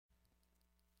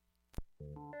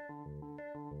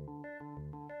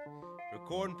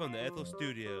Recording from the Ethel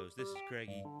Studios, this is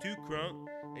Craigie Two Crunk,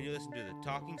 and you listen to the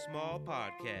Talking Small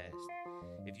podcast.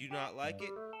 If you do not like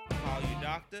it, call your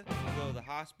doctor, go to the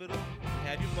hospital, and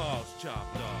have your balls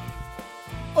chopped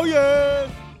off. Oh yeah!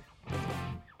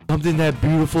 Something that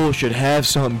beautiful should have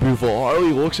something beautiful.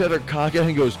 Harley looks at her cockhead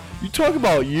and goes, "You talk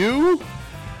about you?"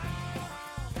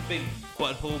 Big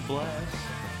butthole blast.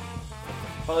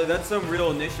 Holly, that's some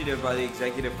real initiative by the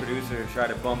executive producer to try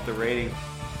to bump the ratings.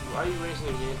 Why are you raising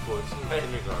your hand for? It's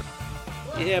in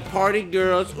kindergarten. Yeah, party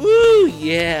girls. Ooh,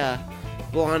 yeah.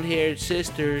 Blonde-haired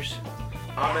sisters.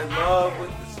 I'm in love with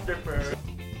the stripper.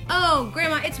 Oh,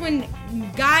 Grandma, it's when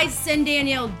guys send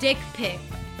Danielle dick pic.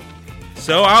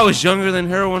 So I was younger than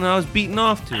her when I was beating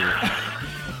off to her.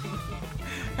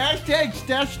 Hashtag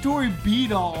statutory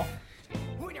beat off.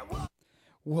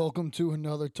 Welcome to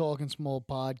another Talking Small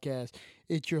podcast.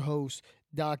 It's your host,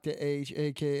 Dr. H,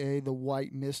 a.k.a. The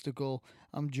White Mystical.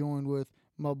 I'm joined with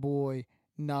my boy,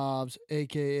 Knobs,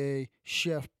 a.k.a.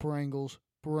 Chef Pringles,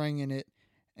 bringing it.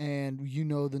 And you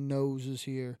know the nose is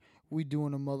here. We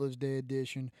doing a Mother's Day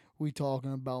edition. We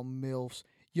talking about MILFs.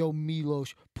 Yo,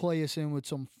 Milos, play us in with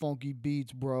some funky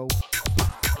beats, bro.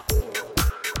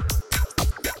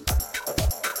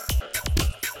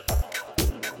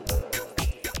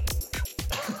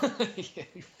 Yeah,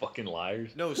 you fucking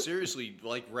liars. No, seriously,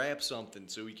 like rap something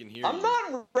so we can hear I'm you.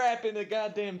 not rapping a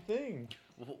goddamn thing.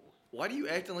 Why do you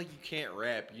acting like you can't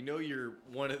rap? You know you're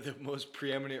one of the most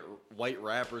preeminent white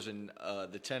rappers in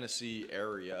the Tennessee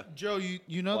area. Joe,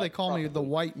 you know they call me the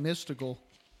White Mystical.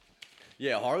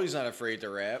 Yeah, Harley's not afraid to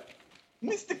rap.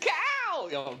 Mr. Cow!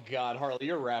 Oh, God, Harley,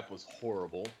 your rap was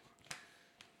horrible.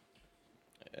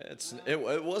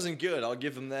 It wasn't good, I'll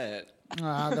give him that.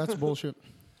 Ah, that's bullshit.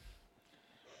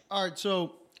 All right,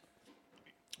 so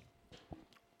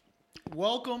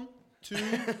welcome to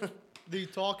the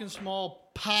Talking Small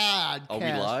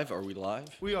podcast. Are we live?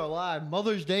 We are live.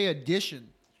 Mother's Day edition.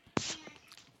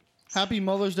 Happy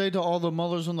Mother's Day to all the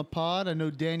mothers on the pod. I know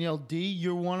Danielle D,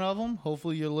 you're one of them.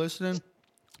 Hopefully you're listening.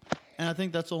 And I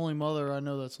think that's the only mother I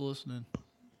know that's listening.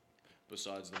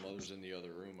 Besides the mothers in the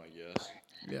other room, I guess.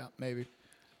 Yeah, maybe.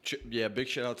 Yeah, big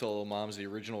shout out to all the moms, the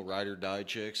original ride or die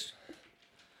chicks.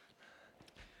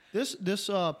 This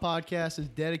podcast is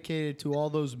dedicated to all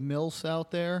those MILFs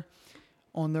out there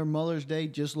on their Mother's Day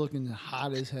just looking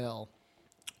hot as hell.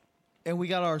 And we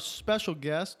got our special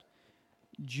guest,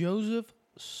 Joseph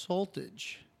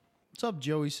Soltage. What's up,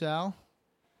 Joey Sal?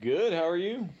 Good, how are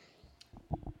you?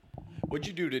 What'd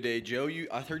you do today, Joe?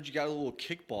 I heard you got a little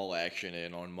kickball action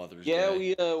in on Mother's Yeah,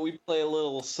 Day. we play a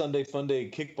little Sunday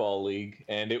Funday kickball league,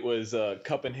 and it was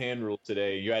cup and hand rule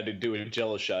today. You had to do a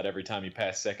jello shot every time you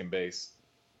passed second base.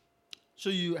 So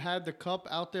you had the cup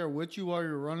out there with you while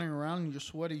you're running around in your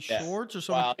sweaty Yeah. shorts or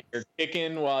something? While you're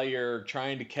kicking, while you're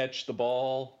trying to catch the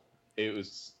ball,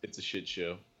 it's a shit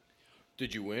show.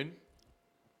 Did you win?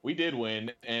 We did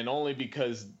win, and only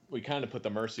because we kind of put the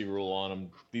mercy rule on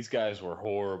them. These guys were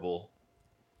horrible,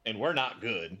 and we're not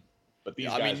good. But these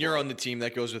guys you're on the team.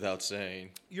 That goes without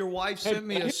saying. Your wife sent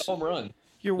me a home run.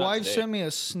 Your Not wife today. sent me a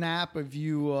snap of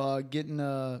you getting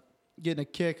a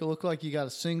kick. It looked like you got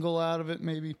a single out of it,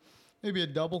 maybe a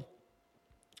double.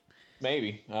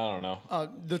 Maybe. I don't know.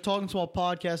 The Talking Small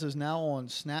podcast is now on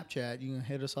Snapchat. You can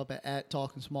hit us up at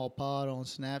Talking Small Pod on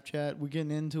Snapchat. We're getting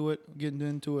into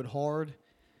it hard.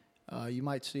 You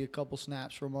might see a couple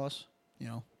snaps from us.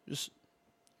 Just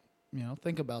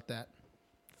think about that.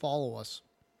 Follow us.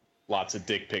 Lots of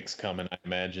dick pics coming, I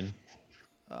imagine.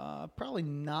 Probably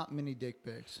not many dick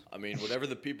pics. I mean, whatever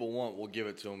the people want, we'll give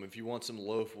it to them. If you want some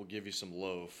loaf, we'll give you some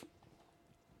loaf.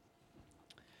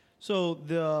 So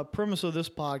the premise of this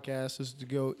podcast is to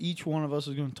go, each one of us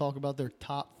is going to talk about their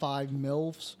top 5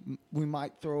 MILFs. We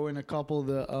might throw in a couple of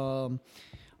the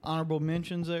honorable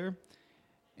mentions there.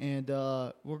 And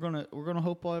we're gonna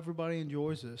hope everybody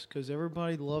enjoys this because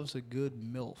everybody loves a good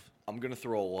MILF. I'm going to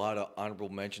throw a lot of honorable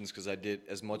mentions because I did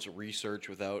as much research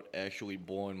without actually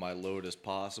blowing my load as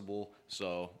possible.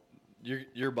 So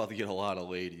you're about to get a lot of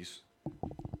ladies.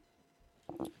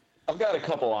 I've got a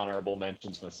couple honorable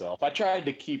mentions myself. I tried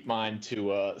to keep mine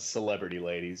to celebrity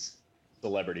ladies,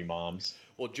 celebrity moms.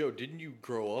 Well, Joe, didn't you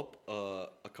grow up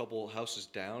a couple houses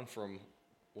down from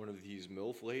one of these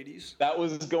MILF ladies? That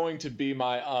was going to be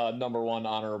my number one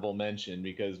honorable mention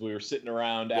because we were sitting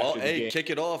around after the game. Kick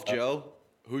it off, Joe.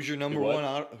 Who's your number what?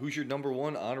 one? Who's your number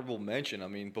one honorable mention? I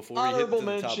mean, before we Honorable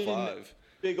hit to the top mention. 5.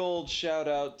 Big old shout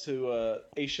out to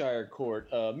Ayrshire Court,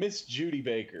 Miss Judy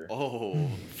Baker. Oh,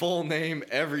 full name,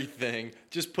 everything.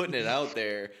 Just putting it out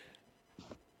there.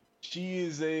 She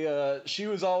is she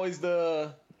was always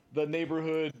the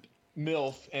neighborhood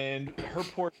MILF, and her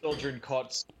poor children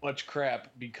caught so much crap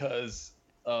because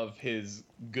of his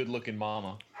good-looking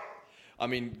mama. I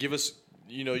mean, give us,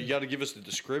 you got to give us the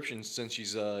description since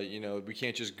she's, we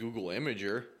can't just Google image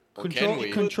her. Or can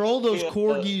we? Control those Yeah,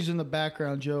 corgis in the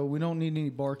background, Joe. We don't need any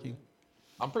barking.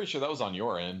 I'm pretty sure that was on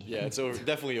your end. Yeah, it's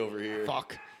definitely over here.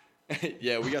 Fuck.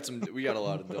 Yeah, we got a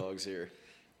lot of dogs here.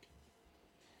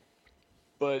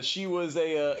 But she was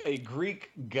a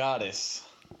Greek goddess,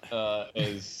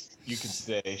 as you could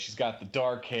say. She's got the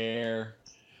dark hair.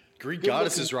 Greek Good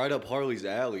goddess looking. is right up Harley's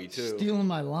alley too. Stealing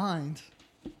my lines.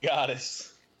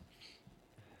 Goddess.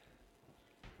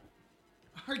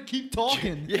 All right, keep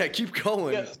talking. Yeah, keep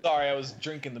going. Yeah, sorry, I was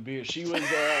drinking the beer. She was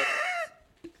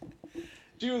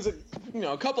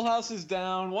a couple houses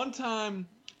down. One time,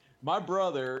 my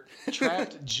brother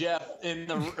trapped Jeff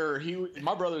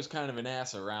my brother's kind of an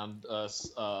ass around us.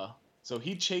 So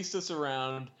he chased us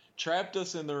around, trapped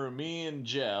us in the room, me and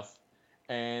Jeff,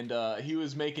 and he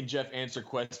was making Jeff answer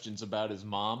questions about his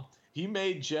mom. He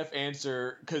made Jeff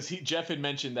answer because Jeff had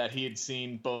mentioned that he had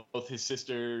seen both his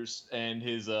sisters and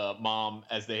his mom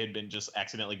as they had been just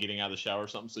accidentally getting out of the shower or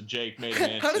something. So Jake made him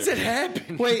answer. How does it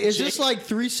happen? Wait, is this like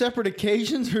 3 separate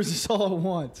occasions, or is this all at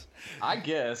once? I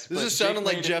guess. This but is sounding Jake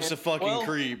like made Jeff's him- a fucking well,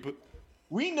 creep.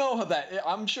 We know how that.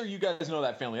 I'm sure you guys know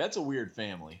that family. That's a weird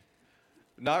family.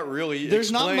 Not really. There's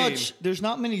Explain. not much. There's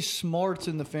not many smarts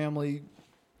in the family.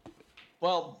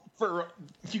 Well,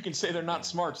 you can say they're not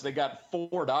smarts. They got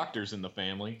 4 doctors in the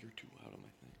family. You're too loud on my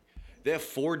thing. They have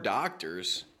 4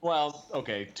 doctors. Well,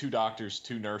 okay, 2 doctors,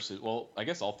 2 nurses. Well, I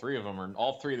guess all 3 of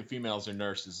the females are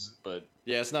nurses, but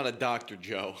Yeah, it's not a doctor,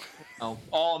 Joe.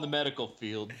 all in the medical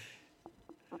field.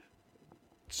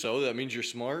 So that means you're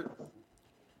smart?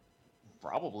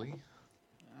 Probably.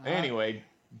 Anyway,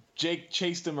 Jake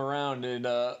chased him around and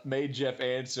made Jeff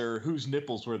answer whose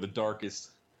nipples were the darkest.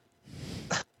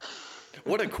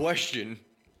 What a question.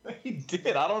 He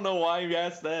did. I don't know why he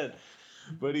asked that,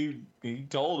 but he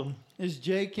told him. Is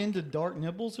Jake into dark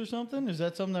nipples or something? Is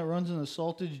that something that runs in the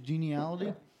Saltage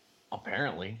genealogy?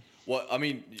 Apparently. What? I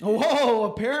mean, Whoa!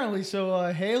 Apparently,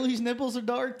 so Haley's nipples are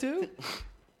dark too.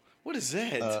 what is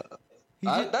that?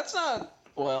 That's not.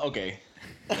 Well, okay.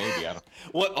 Maybe I don't.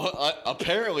 What?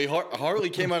 Apparently, Harley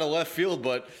came out of left field,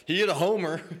 but he hit a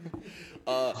homer.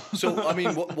 So, I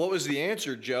mean, what was the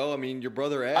answer, Joe? I mean, your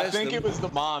brother asked I think him. it was the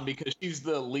mom because she's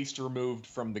the least removed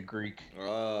from the Greek.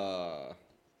 Ah,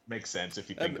 Makes sense if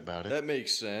you think about it. that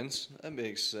makes sense. That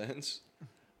makes sense.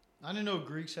 I didn't know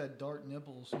Greeks had dark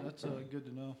nipples. That's good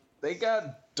to know. They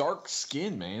got dark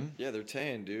skin, man. Yeah, they're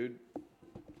tan, dude.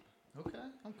 Okay,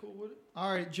 I'm cool with it.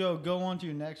 All right, Joe, go on to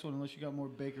your next one unless you got more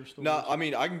Baker stories. No, I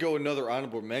mean, I can go another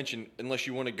honorable mention unless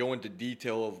you want to go into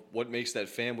detail of what makes that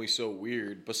family so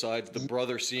weird, besides the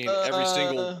brother seeing every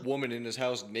single woman in his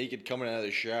house naked coming out of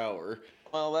the shower.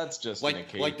 Well, that's just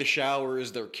Like the shower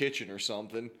is their kitchen or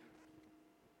something.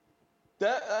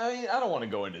 that. I mean, I don't want to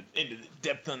go into the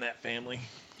depth on that family.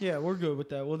 Yeah, we're good with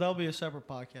that. Well, that'll be a separate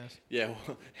podcast. Yeah,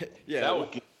 yeah, That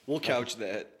would- we'll couch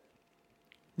that.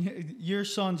 Your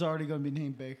son's already going to be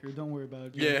named Baker. Don't worry about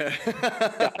it. Joe.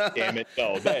 Yeah. Damn it!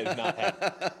 No, that is not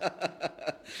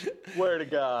happening. Swear to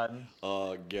God.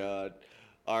 Oh, God.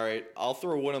 All right, I'll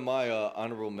throw one of my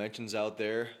honorable mentions out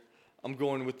there. I'm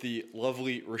going with the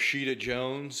lovely Rashida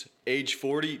Jones, age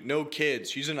 40, no kids.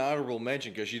 She's an honorable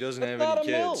mention because she doesn't have not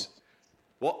any a kids.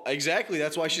 Well, exactly.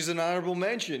 That's why she's an honorable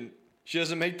mention. She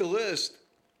doesn't make the list.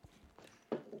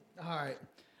 All right.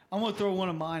 I'm going to throw one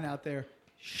of mine out there.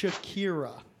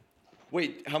 Shakira.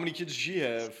 Wait, how many kids does she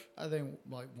have? I think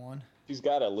like one. She's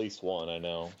got at least one. I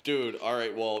know. Dude, all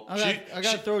right, well, I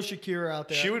got to throw Shakira out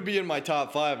there. she would be in my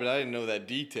top 5, but I didn't know that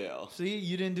detail. See,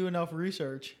 you didn't do enough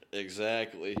research.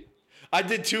 Exactly. I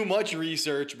did too much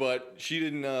research, but she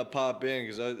didn't pop in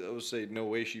because I would say no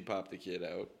way she popped the kid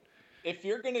out. If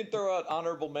you're gonna throw out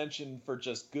honorable mention for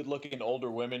just good-looking older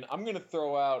women, I'm gonna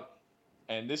throw out,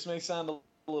 and this may sound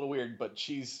a little weird, but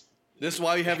she's. This is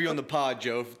why we have you on the pod,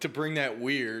 Joe, to bring that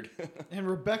weird. And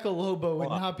Rebecca Lobo would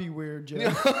not be weird, Joe.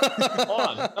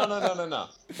 Hold on.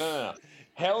 No.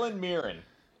 Helen Mirren.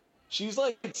 She's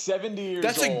like 70 years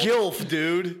That's old. a gilf,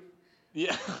 dude.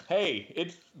 Yeah.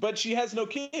 Hey, but she has no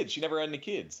kids. She never had any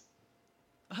kids.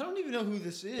 I don't even know who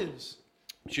this is.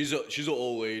 She's an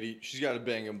old lady. She's got a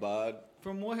banging bod.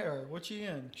 From where? What's she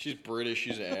in? She's British.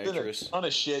 She's an Did a actress. ton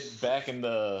of shit back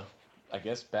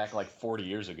like 40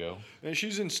 years ago. And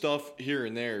she's in stuff here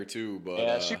and there, too. But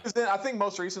Yeah, she was in. I think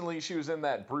most recently she was in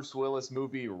that Bruce Willis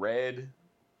movie Red.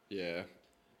 yeah.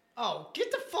 Oh, get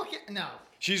the fuck in. No.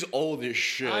 She's old as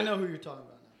shit. I know who you're talking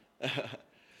about now.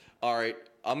 All right.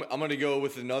 I'm going to go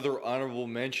with another honorable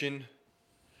mention.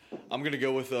 I'm gonna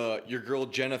go with your girl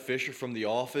Jenna Fisher from The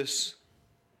Office,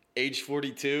 age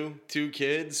 42, 2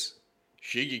 kids.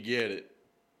 She could get it.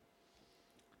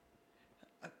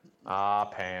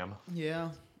 Pam. Yeah.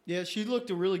 Yeah, she looked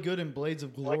really good in Blades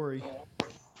of Glory.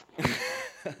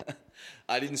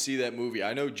 I didn't see that movie.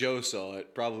 I know Joe saw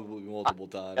it probably multiple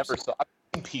times. Never saw. I've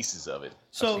seen pieces of it.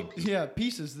 So, yeah,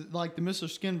 pieces, like the Mr.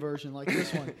 Skin version, like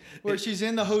this one, where she's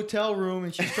in the hotel room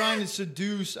and she's trying to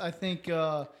seduce, I think,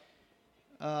 one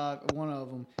of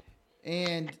them.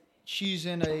 And she's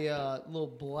in a little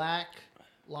black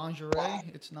lingerie.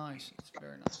 It's nice. It's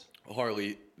very nice.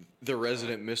 Harley, the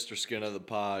resident Mr. Skin of the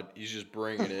pod. He's just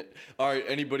bringing it. All right,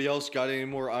 anybody else got any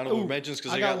more honorable mentions?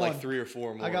 Because I got like 3 or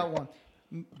 4 more. I got one.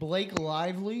 Blake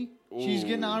Lively. She's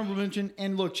getting honorable mention.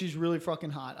 And look, she's really fucking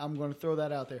hot. I'm going to throw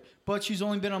that out there. But she's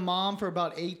only been a mom for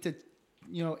about 8 to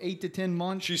 10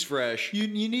 months. She's fresh. You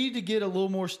need to get a little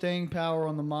more staying power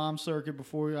on the mom circuit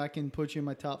before I can put you in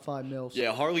my top 5 MILFs.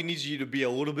 Yeah, Harley needs you to be a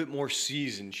little bit more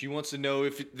seasoned. She wants to know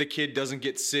if the kid doesn't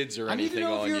get SIDS or I need to anything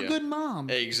know on if you're you. a good mom.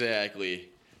 Exactly.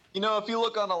 You know, if you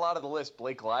look on a lot of the list,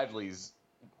 Blake Lively's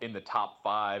in the top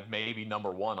 5, maybe number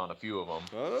 1 on a few of them.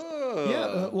 Oh,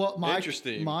 Yeah, well,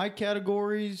 interesting. my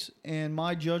categories and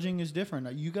my judging is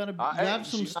different. You got to have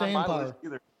some she's not staying on my power. list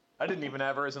either. I didn't even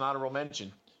have her as an honorable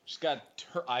mention.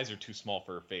 Her eyes are too small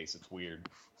for her face. It's weird.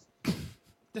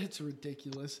 That's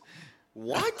ridiculous.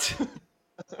 What?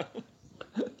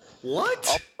 What?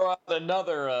 I'll throw out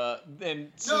another.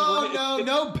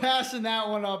 No passing that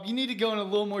one up. You need to go in a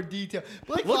little more detail.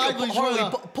 Blake Look, Lively's Harley,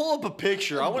 one of the, pull up a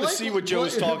picture. I want to see what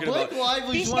Joe's talking Blake about.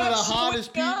 Lively's He's one of the got hottest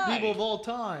squint eye. people of all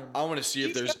time. I want to see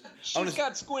if there's. She's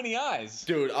got squinty eyes.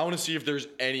 Dude, I want to see if there's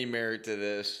any merit to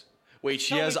this. Wait,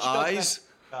 she Tell me has she doesn't eyes?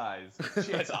 have eyes.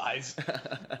 She has eyes.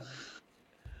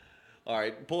 All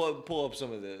right, pull up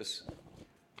some of this.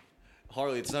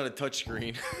 Harley, it's not a touch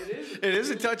screen. It is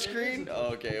a touch screen? Oh,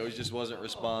 okay, it just wasn't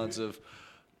responsive.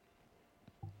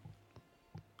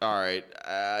 All right,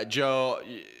 Joe,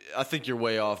 I think you're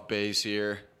way off base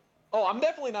here. Oh, I'm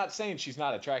definitely not saying she's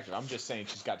not attractive. I'm just saying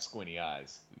she's got squinty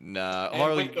eyes. Nah,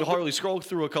 And Harley, scroll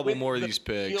through a couple With more of the these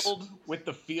picks. With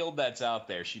the field that's out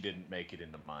there, she didn't make it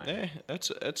into mine.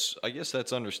 That's I guess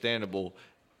that's understandable.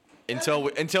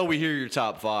 Until we hear your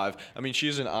top 5. I mean,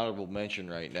 she's an honorable mention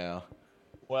right now.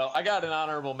 Well, I got an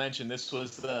honorable mention. This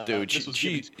was the Dude, this was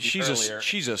given to me earlier.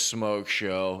 she's a smoke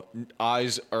show.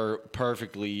 Eyes are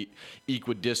perfectly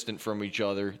equidistant from each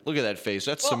other. Look at that face.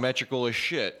 That's symmetrical as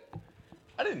shit.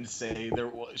 I didn't say there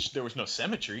was no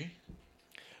symmetry.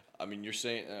 I mean, you're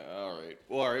saying all right.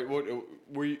 Well, all right. What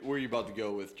where you about to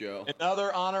go with, Joe?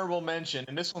 Another honorable mention,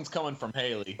 and this one's coming from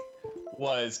Haley,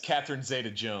 was Catherine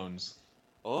Zeta-Jones.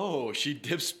 Oh, she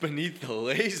dips beneath the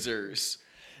lasers.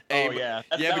 Oh, yeah.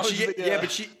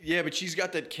 But she's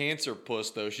got that cancer puss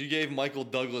though. She gave Michael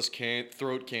Douglas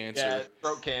throat cancer. Yeah,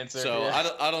 throat cancer. So yeah.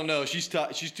 I don't know. She's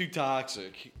too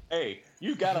toxic. Hey,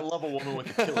 you gotta love a woman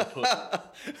with a killer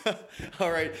puss.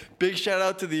 All right, big shout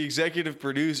out to the executive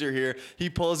producer here. He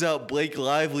pulls out Blake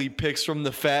Lively pics from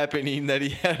the Fappening that he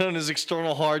had on his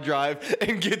external hard drive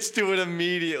and gets to it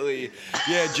immediately.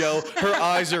 Yeah, Joe, her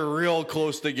eyes are real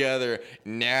close together.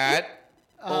 Nat.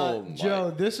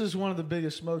 Joe, this is one of the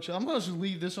biggest smokes. I'm going to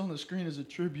leave this on the screen as a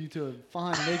tribute to a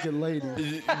fine naked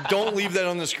lady. Don't leave that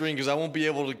on the screen because I won't be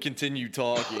able to continue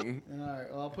talking. All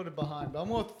right, well, I'll put it behind. But I'm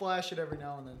going to flash it every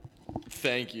now and then.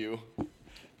 Thank you.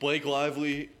 Blake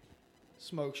Lively.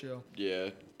 Smoke show. Yeah.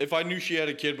 If I knew she had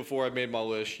a kid before I made my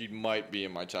list, she might be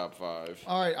in my top 5.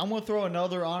 All right, I'm going to throw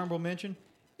another honorable mention.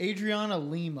 Adriana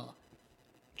Lima.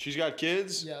 She's got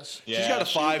kids? Yes. She's got a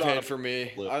 5 head for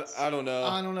me. I don't know.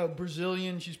 I don't know.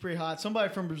 Brazilian. She's pretty hot.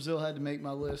 Somebody from Brazil had to make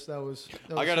my list. That was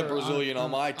I got a her Brazilian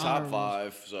on my top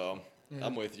honorables. 5, so Yeah.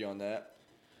 I'm with you on that.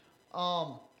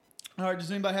 All right.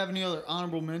 Does anybody have any other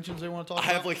honorable mentions they want to talk I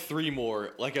about? have like 3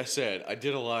 more. Like I said, I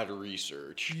did a lot of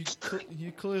research.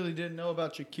 You clearly didn't know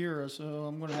about Shakira, so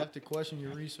I'm going to have to question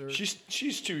your research.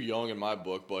 She's too young in my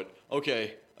book, but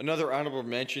okay. Another honorable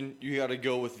mention. You got to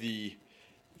go with the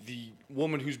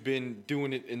woman who's been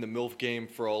doing it in the MILF game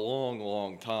for a long,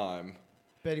 long time.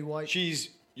 Betty White. She's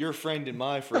your friend and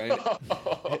my friend.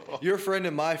 Your friend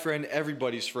and my friend,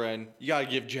 everybody's friend. You got to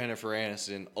give Jennifer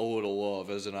Aniston a little love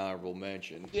as an honorable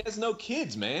mention. She has no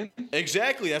kids, man.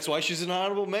 Exactly. That's why she's an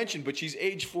honorable mention, but she's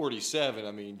age 47.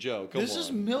 I mean, Joe, come on. This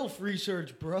is MILF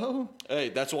research, bro. Hey,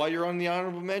 that's why you're on the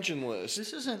honorable mention list.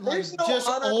 This isn't like There's no just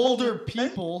honorable older mention.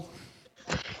 people.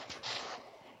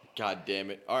 God damn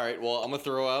it. All right, well, I'm going to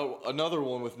throw out another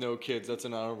one with no kids. That's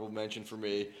an honorable mention for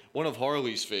me. One of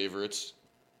Harley's favorites,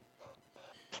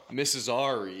 Mrs.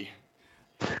 Ari.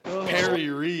 Perry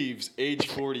Reeves, age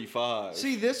 45.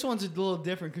 See, this one's a little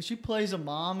different because she plays a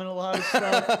mom in a lot of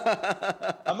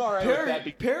stuff. I'm all right with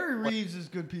that. Perry Reeves is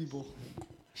good people.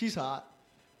 She's hot.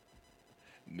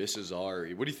 Mrs.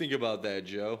 Ari. What do you think about that,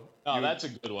 Joe? Oh, that's a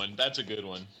good one. That's a good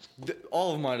one.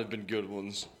 All of mine have been good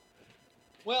ones.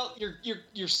 Well,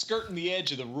 you're skirting the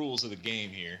edge of the rules of the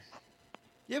game here.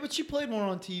 Yeah, but she played one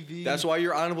on TV. That's why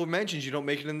you're honorable mentions. You don't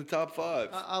make it in the top 5.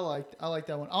 I like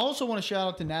that one. I also want to shout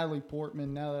out to Natalie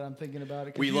Portman now that I'm thinking about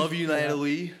it. 'cause We love you,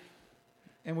 Natalie.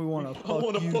 And we want to I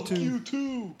want to fuck too. you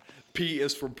too. P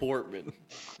is for Portman.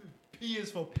 P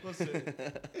is for pussy.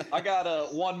 I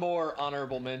got one more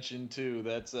honorable mention too.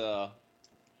 That's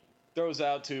throws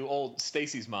out to old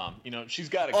Stacy's mom. You know, she's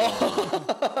got to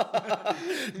go.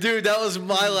 Dude, that was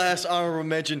my last honorable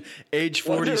mention. Age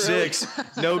 46,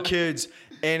 no kids.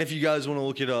 And if you guys want to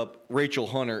look it up, Rachel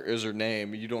Hunter is her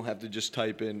name. You don't have to just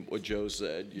type in what Joe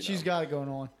said. She's got it going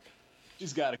on.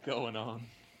 She's got it going on.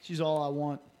 She's all I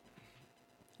want.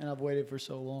 And I've waited for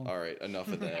so long. All right, enough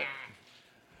of that.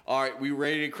 All right, we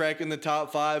ready to crack in the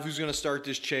top 5? Who's going to start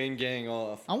this chain gang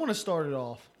off? I want to start it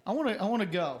off. I want to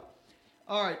go.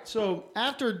 All right, so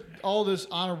after all this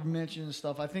honorable mention and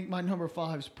stuff, I think my number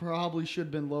 5s probably should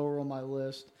have been lower on my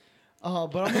list.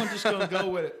 But I'm just going to go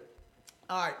with it.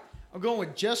 All right, I'm going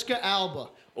with Jessica Alba.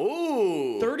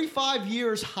 Ooh. 35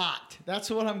 years hot. That's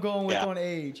what I'm going with on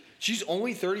age. She's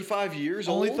only 35 years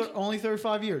old? Only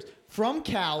 35 years. From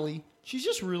Cali. She's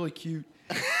just really cute.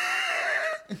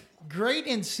 Great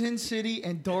in Sin City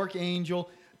and Dark Angel.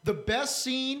 The best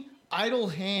scene, Idle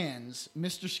Hands.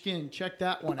 Mr. Skin, check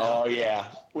that one out. Oh yeah,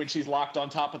 when she's locked on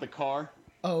top of the car.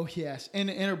 Oh yes, in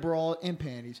her bra and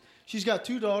panties. She's got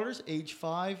 2 daughters, age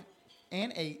 5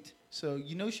 and 8. So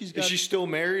you know she's got. Is she still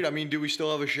married? I mean, do we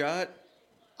still have a shot?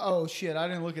 Oh shit, I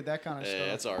didn't look at that kind of stuff. Yeah,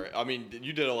 that's all right. I mean,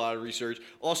 you did a lot of research.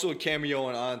 Also a cameo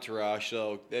in Entourage,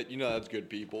 so that's good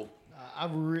people.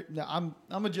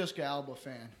 I'm a Jessica Alba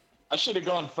fan. I should have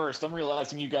gone first. I'm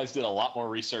realizing you guys did a lot more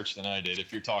research than I did.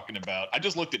 If you're talking about, I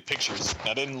just looked at pictures.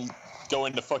 I didn't go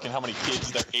into fucking how many kids,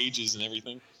 their ages, and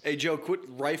everything. Hey Joe, quit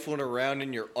rifling around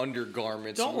in your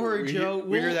undergarments. Don't worry, Joe.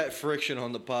 We hear that friction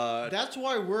on the pod. That's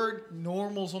why we're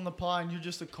normals on the pod, and you're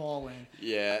just a call-in.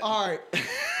 Yeah. All right.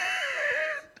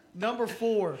 Number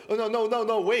 4. Oh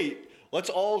no! Wait. Let's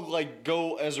all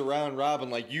go as a round robin.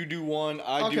 Like you do one,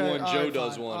 I do one, Joe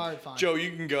does one. All right, fine. Joe,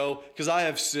 you can go because I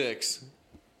have 6.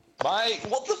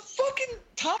 Well, the fucking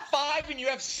top 5, and you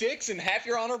have 6, and half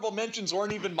your honorable mentions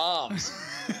weren't even moms.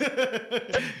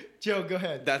 Joe, go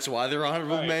ahead. That's why they're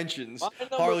honorable All right. mentions. My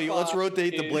number Harley, let's 5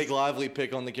 rotate the is- Blake Lively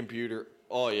pick on the computer.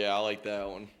 Oh yeah, I like that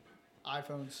one.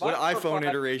 iPhones. What My number iPhone 5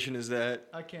 iteration is that?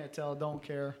 I can't tell. Don't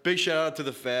care. Big shout out to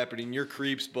the Fappening. You're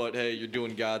creeps, but hey, you're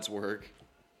doing God's work.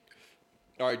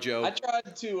 All right, Joe.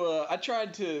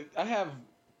 I have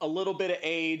a little bit of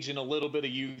age and a little bit of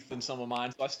youth in some of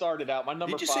mine. So I started out, my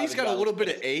number 5 Did you say he's got a little bit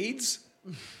of AIDS?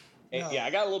 Yeah,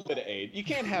 I got a little bit of AIDS. You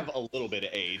can't have a little bit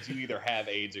of AIDS. You either have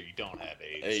AIDS or you don't have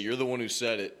AIDS. Hey, you're the one who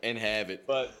said it and have it.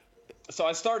 But so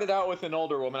I started out with an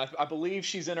older woman. I believe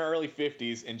she's in her early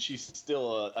 50s, and she's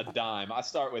still a dime. I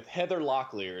start with Heather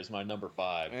Locklear as my number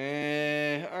 5.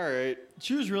 All right.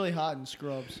 She was really hot in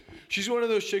Scrubs. She's one of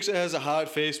those chicks that has a hot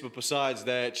face, but besides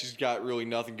that, she's got really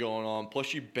nothing going on. Plus,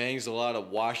 she bangs a lot of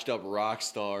washed-up rock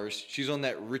stars. She's on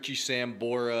that Richie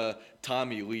Sambora,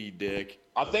 Tommy Lee dick.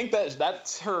 I think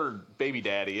that's her baby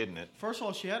daddy, isn't it? First of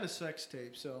all, she had a sex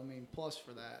tape, so I mean, plus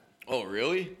for that. Oh,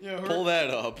 really? Yeah, Pull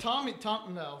that up. Tommy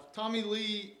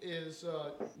Lee is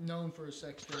known for his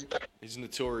sex tape. He's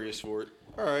notorious for it.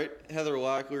 All right, Heather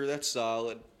Locklear, that's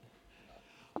solid.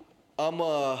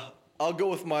 I'll go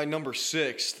with my number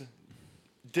 6.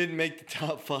 Didn't make the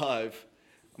top 5.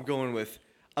 I'm going with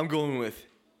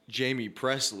Jamie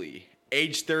Presley.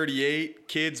 Age 38,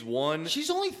 kids 1. She's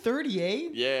only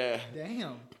 38? Yeah.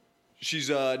 Damn. She's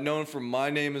known for My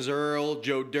Name Is Earl,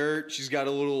 Joe Dirt. She's a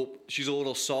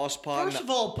little sauce pot. First of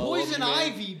all, Poison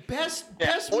Ivy, best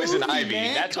Poison movie, Ivy,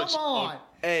 man. that's Come what she- on.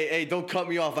 Hey, don't cut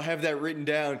me off. I have that written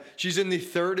down. She's in the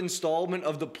 3rd installment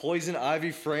of the Poison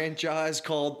Ivy franchise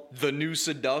called The New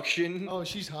Seduction. Oh,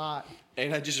 she's hot.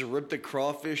 And I just ripped a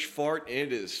crawfish fart.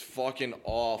 It is fucking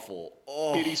awful.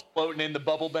 Oh, Titties floating in the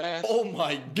bubble bath. oh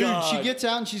my Dude, god. she gets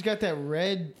out and she's got that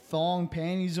red thong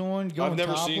panties on, going I've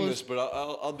never topless. seen this, but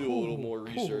I'll do a little more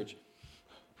research.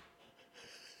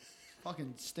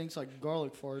 Fucking stinks like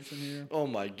garlic farts in here. Oh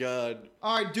my god.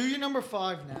 All right, do your number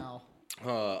 5 now.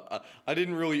 I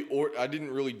didn't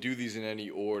really do these in any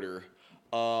order.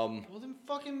 Well, then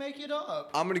fucking make it up.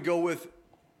 I'm gonna go with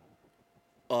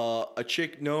a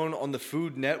chick known on the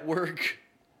Food Network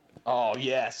Oh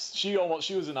yes, she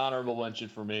was an honorable mention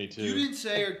for me too. You didn't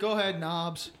say her. Go ahead,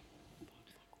 Knobs.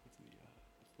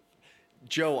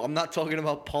 Joe, I'm not talking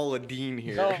about Paula Dean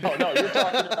here. No, you're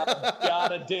talking about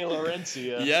Giada De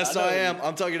Laurentiis. Yes, know I you- am.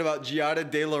 I'm talking about Giada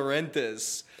De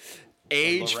Laurentiis.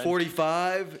 Age Laurentiis.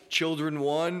 45, children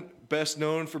 1, best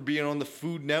known for being on the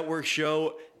Food Network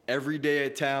show Everyday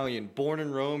Italian. Born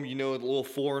in Rome, you know, a little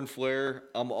foreign flair.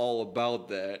 I'm all about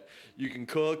that. You can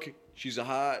cook. She's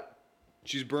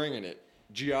she's bringing it.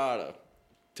 Giada,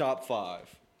 top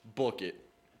 5. Book it.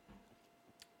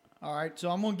 All right, so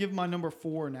I'm going to give my number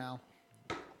 4 now.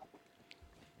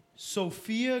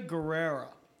 Sofia Guerrera,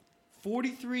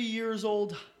 43 years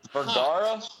old.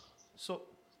 Vergara. So,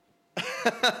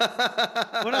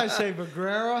 what did I say,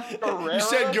 Vergara? You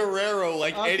said Guerrero,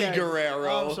 like Eddie Okay.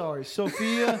 Guerrero. I'm sorry,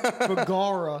 Sofia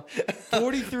Vergara,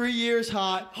 43 years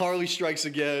hot, Harley Strikes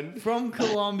Again. from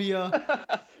Colombia.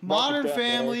 Modern that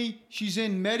family. She's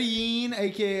in Medellin,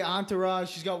 aka Entourage.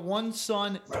 She's got one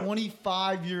son,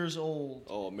 25 years old.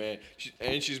 Oh, man.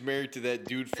 She's married to that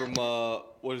dude from,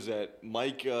 what is that?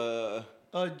 Mike,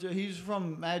 He's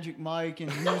from Magic Mike,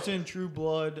 and he was in True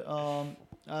Blood.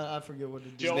 I forget what it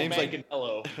is. Joe name's like-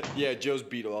 Manganiello. Yeah, Joe's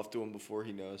beat off to him before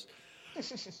he knows.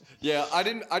 Yeah, I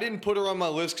didn't put her on my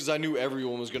list because I knew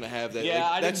everyone was gonna have that. Yeah,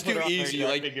 Like, I didn't that's put too her on there easy. either. I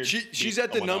Like figured she's she's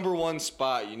at the coming up. number 1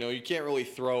 spot. You know, you can't really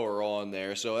throw her on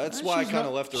there. So that's why I She's kind of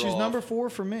num- left her She's off. number 4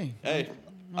 for me. Hey,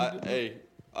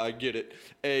 I get it.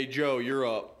 Hey, Joe, you're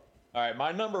up. All right,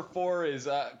 my number 4 is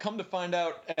come to find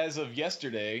out as of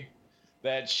yesterday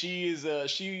that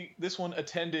this one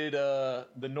attended the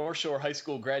North Shore High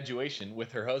School graduation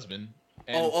with her husband.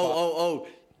 And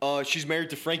She's married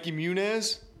to Frankie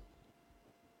Muniz.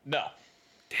 No.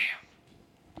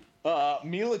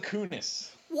 Mila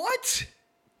Kunis. What?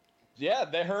 Yeah,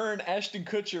 her and Ashton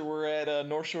Kutcher were at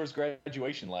North Shore's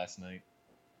graduation last night.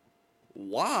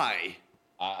 Why?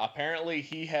 Apparently,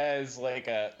 he has like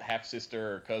a half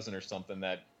sister or cousin or something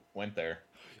that went there.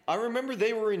 I remember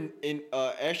they were in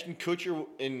Ashton Kutcher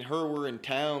and her were in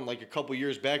town like a couple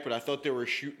years back, but I thought they were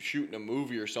shooting a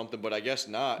movie or something, but I guess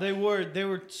not. They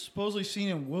were supposedly seen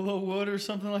in Willowwood or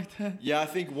something like that. Yeah, I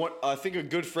think a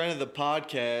good friend of the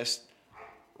podcast,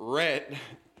 Rhett,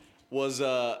 was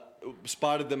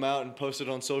spotted them out and posted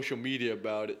on social media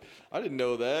about it. I didn't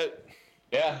know that.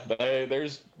 Yeah,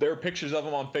 there are pictures of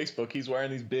him on Facebook. He's wearing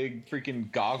these big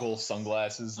freaking goggle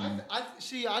sunglasses. And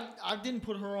I didn't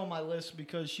put her on my list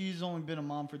because she's only been a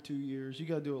mom for 2 years. You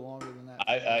got to do it longer than that.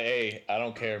 I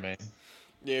don't care, man.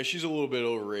 Yeah, she's a little bit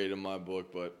overrated in my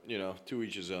book, but you know, to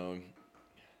each his own.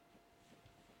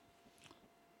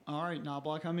 All right,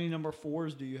 Knobloch, how many number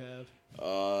 4s do you have?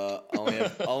 I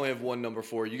only have one number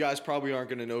 4. You guys probably aren't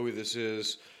gonna know who this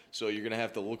is, so you're gonna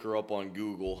have to look her up on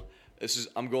Google.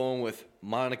 I'm going with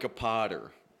Monica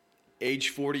Potter, age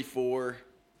 44,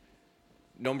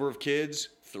 number of kids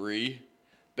 3,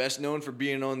 best known for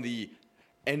being on the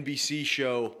NBC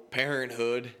show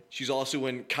Parenthood. She's also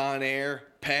in Con Air,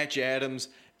 Patch Adams,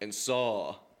 and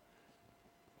Saw.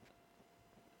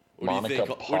 Monica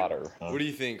Potter, huh? What do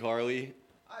you think, Harley?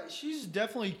 She's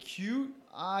definitely cute.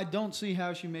 I don't see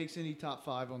how she makes any top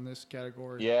 5 on this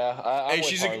category. Yeah, I'm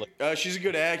with Harley. She's a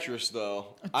good actress though.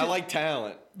 I like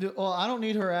talent. Well, I don't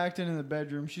need her acting in the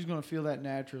bedroom. She's going to feel that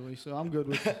naturally, so I'm good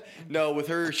with it. No, with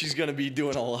her, she's going to be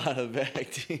doing a lot of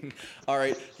acting. All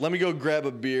right, let me go grab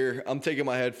a beer. I'm taking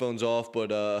my headphones off,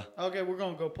 but Okay, we're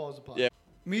going to go pause the pod. Yeah.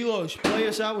 Milos, play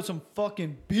us out with some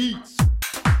fucking beats.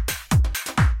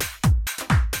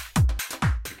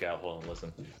 Hold on,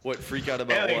 listen. what, freak out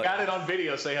about Haley, what? got it on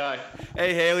video. Say hi.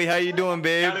 Hey, Haley, how you doing,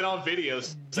 babe? Got it on video.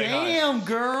 Say Damn,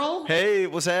 girl. Hey,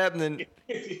 what's happening?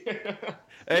 hi.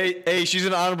 Hey, she's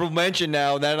an honorable mention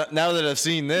now that I've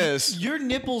seen this. Your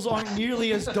nipples aren't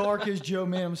nearly as dark as Joe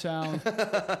Mam sound.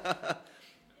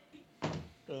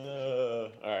 All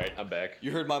right, I'm back.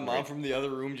 You heard my mom from the other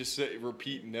room just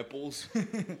repeat nipples?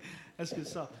 That's good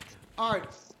stuff. All right.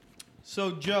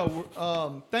 So,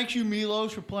 Joe, thanks you,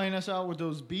 Milos, for playing us out with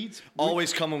those beats.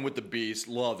 Always coming with the beast.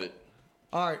 Love it.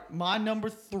 All right, my number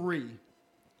 3,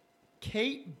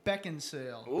 Kate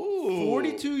Beckinsale. Ooh.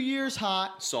 42 years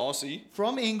hot, Saucy.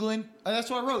 from England. That's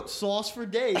what I wrote, sauce for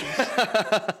days.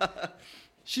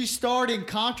 She starred in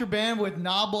Contraband with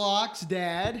Knobloch's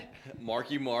dad.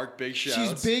 Marky Mark, big shouts.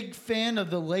 She's big fan of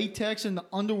the Latex and the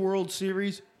Underworld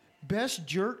series. Best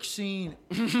jerk scene,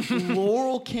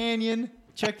 Laurel Canyon.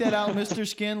 Check that out, Mr.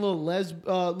 Skin.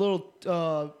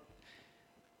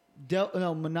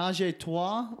 Menage a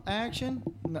trois action.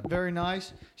 Very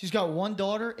nice. She's got one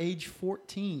daughter, age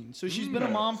 14. So she's been a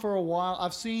mom for a while.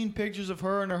 I've seen pictures of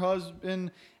her and her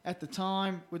husband at the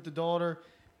time with the daughter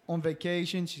on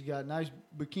vacation. She's got a nice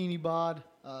bikini bod.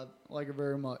 Like her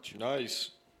very much.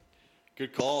 Nice.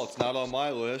 Good call. It's not on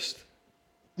my list.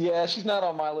 Yeah, she's not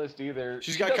on my list either.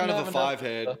 She's She got doesn't kind of have a enough- 5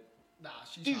 head. Nah,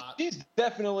 she's hot.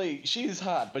 She's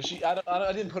hot, but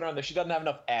I didn't put her on there. She doesn't have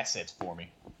enough assets for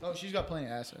me. Oh, she's got plenty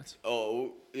of assets.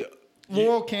 Oh, yeah.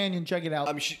 Laurel Canyon, check it out.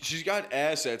 I mean, she's got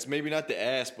assets. Maybe not the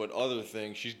ass, but other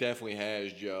things. She definitely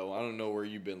has, Joe. I don't know where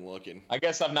you've been looking. I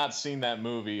guess I've not seen that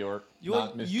movie or.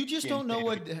 not You just don't know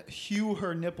Michigan. what hue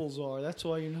her nipples are. That's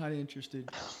why you're not interested.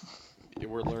 Yeah,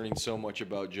 we're learning so much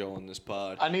about Joe on this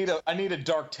pod. I need a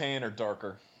dark tan or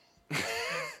darker.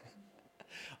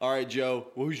 All right, Joe.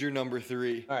 Who's your number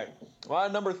 3? All right. Well,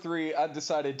 at number 3, I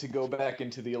decided to go back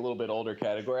into the a little bit older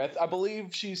category. I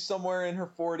believe she's somewhere in her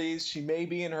 40s. She may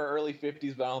be in her early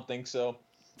 50s, but I don't think so.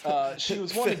 She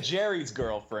was one of Jerry's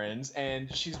girlfriends,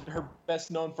 and she's her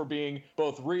best known for being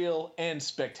both real and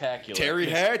spectacular. Terry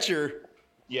Hatcher.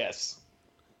 Yes.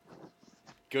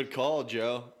 Good call,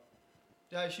 Joe.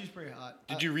 Yeah, she's pretty hot.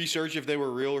 Did you research if they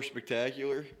were real or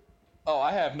spectacular? Oh,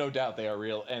 I have no doubt they are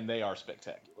real, and they are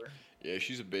spectacular. Yeah,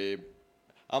 she's a babe.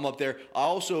 I'm up there. I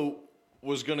also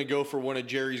was going to go for one of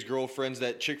Jerry's girlfriends,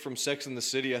 that chick from Sex and the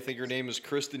City. I think her name is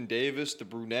Kristen Davis, the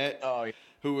brunette. Oh, yeah.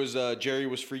 Who was, Jerry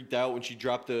was freaked out when she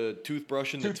dropped the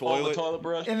toothbrush in the Oh, toilet. the toilet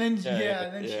brush. And then Yeah.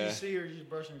 and then Yeah. you see her just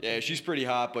brushing her Yeah, teeth. she's pretty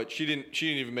hot, but she didn't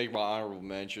even make my honorable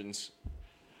mentions.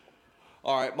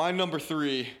 All right, my number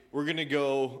 3, we're going to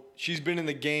go, she's been in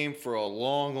the game for a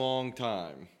long, long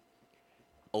time.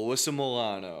 Alyssa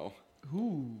Milano.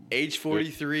 Ooh. Age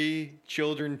 43,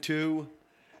 children 2.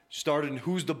 Started in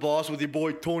Who's the Boss with your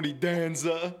boy Tony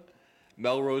Danza.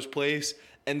 Melrose Place.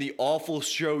 And the awful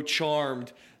show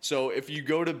Charmed. So if you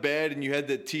go to bed and you had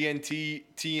the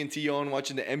TNT on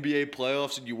watching the NBA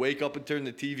playoffs and you wake up and turn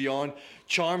the TV on,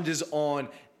 Charmed is on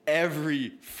every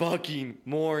fucking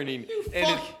morning.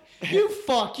 You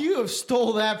have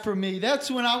stole that from me. That's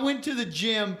when I went to the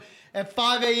gym at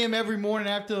 5 a.m. every morning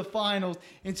after the finals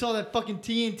and saw that fucking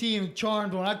TNT and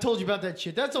Charmed one. I told you about that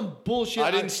shit. That's some bullshit.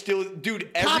 I didn't steal it.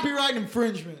 Dude, Copyright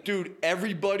infringement. Dude,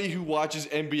 everybody who watches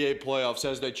NBA playoffs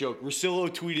has that joke. Russillo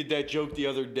tweeted that joke the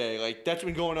other day. Like, that's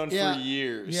been going on for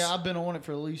years. Yeah, I've been on it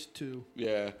for at least 2.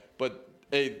 Yeah, but,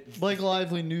 hey. Blake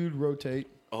Lively, nude, rotate.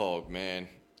 Oh, man.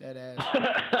 That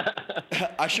ass.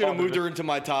 I should have moved her into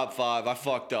my top 5. I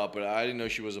fucked up, but I didn't know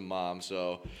she was a mom,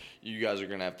 so you guys are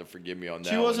going to have to forgive me on that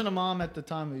She wasn't one. a mom at the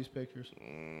time of these pictures.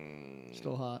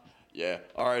 Still hot. Yeah.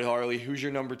 All right, Harley, who's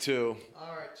your number 2?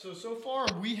 All right, so far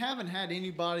we haven't had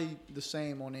anybody the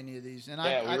same on any of these, and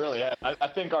Yeah, we really have. I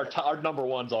think our number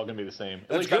one's all gonna be the same. At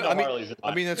That's least good. I know Harley's in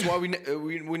I mean, that's why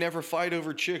we never fight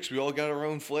over chicks. We all got our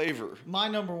own flavor. My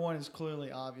number 1 is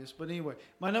clearly obvious, but anyway,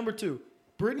 my number 2,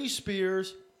 Britney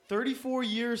Spears, 34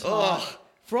 years hot,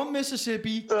 from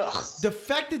Mississippi,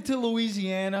 defected to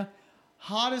Louisiana,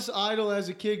 hottest idol as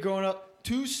a kid growing up,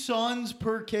 2 sons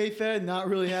per K-Fed, not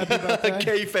really happy about that.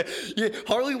 K-Fed. Yeah,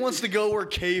 Harley wants to go where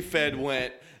K-Fed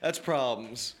went. That's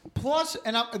problems. Plus,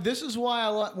 this is why I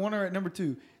want her at number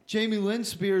 2, Jamie Lynn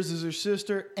Spears is her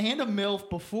sister and a MILF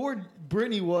before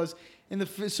Britney was.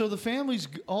 So the family's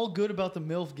all good about the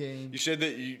MILF game. You said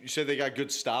that you said they got good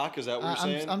stock. Is that what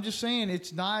you're saying? I'm just saying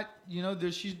it's not.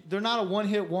 They're not a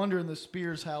one-hit wonder in the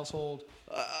Spears household.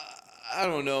 I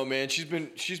don't know, man. She's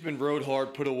been rode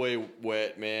hard, put away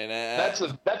wet, man.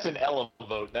 That's an Ella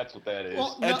vote. That's what that is.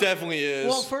 Well, That definitely is.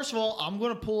 Well, first of all, I'm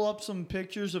going to pull up some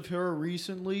pictures of her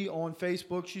recently on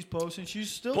Facebook. She's posting. She's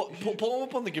still pull them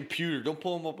up on the computer. Don't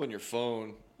pull them up on your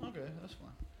phone. Okay, that's fine.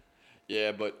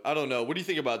 Yeah, but I don't know. What do you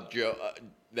think about Joe?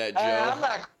 Joe? I'm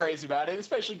not crazy about it,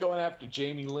 especially going after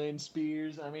Jamie Lynn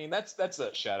Spears. I mean, that's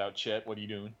a shout out, Chet. What are you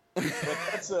doing?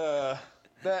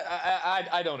 But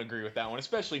I don't agree with that one,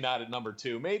 especially not at number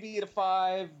 2. Maybe at a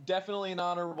 5. Definitely an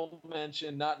honorable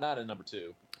mention. Not at number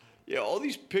 2. Yeah, all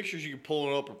these pictures you can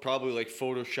pull up are probably like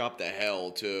photoshopped to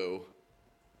hell too.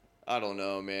 I don't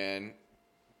know, man.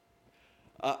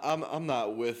 I'm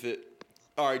not with it.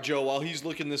 All right, Joe. While he's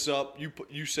looking this up,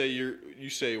 you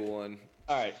say one.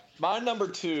 All right, my number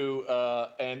 2,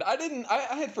 and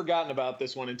I had forgotten about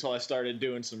this one until I started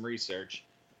doing some research,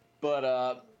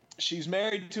 but she's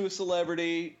married to a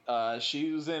celebrity.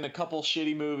 She was in a couple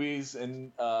shitty movies,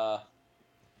 and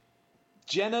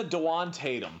Jenna Dewan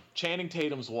Tatum, Channing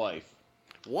Tatum's wife.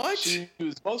 What? She's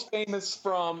most famous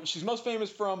from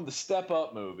the Step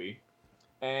Up movie,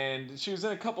 and she was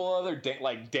in a couple other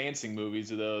dancing movies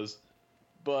of those.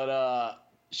 But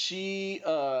she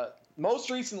most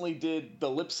recently did the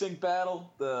lip sync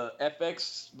battle, the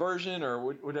FX version or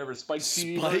whatever Spike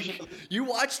TV version. You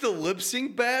watched the lip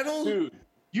sync battle, dude.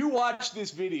 You watch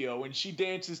this video when she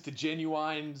dances to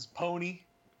Genuine's Pony.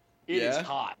 It is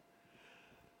hot.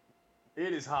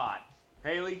 It is hot.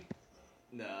 Haley?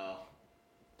 No.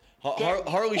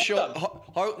 Harley showing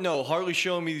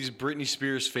me these Britney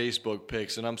Spears Facebook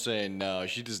pics, and I'm saying no,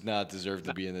 she does not deserve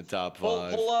to be in the top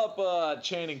 5. Pull up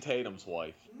Channing Tatum's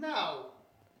wife. No.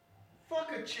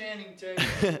 Fuck a Channing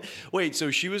Tatum. Wait,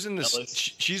 so she was in the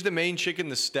she's the main chick in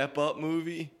the Step Up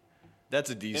movie? That's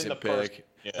a decent pick.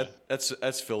 Yeah.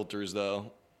 That's filters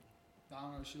though. I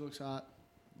don't know. She looks hot.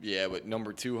 Yeah, but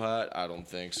number 2 hot? I don't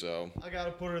think so. I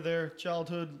gotta put her there.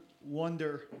 Childhood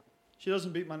wonder. She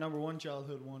doesn't beat my number 1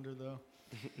 childhood wonder though.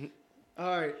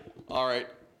 All right.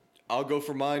 I'll go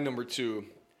for my number 2.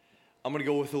 I'm gonna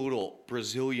go with a little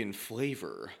Brazilian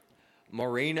flavor.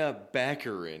 Morena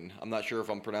Baccarin. I'm not sure if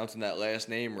I'm pronouncing that last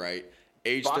name right.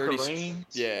 Age 30.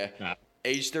 Yeah. Nah.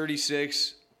 Age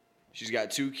 36. She's got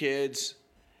 2 kids.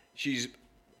 She's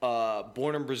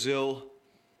born in Brazil.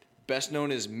 Best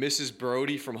known as Mrs.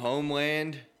 Brody from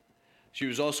Homeland. She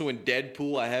was also in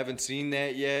Deadpool. I haven't seen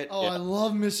that yet. Oh, I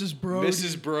love Mrs. Brody.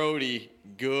 Mrs. Brody,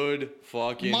 good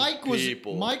fucking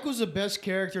people. Mike was the best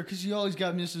character because he always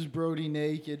got Mrs. Brody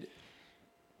naked.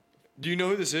 Do you know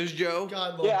who this is, Joe?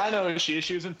 God love I know who she is.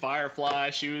 She was in Firefly.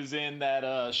 She was in that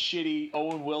shitty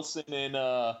Owen Wilson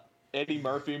and Eddie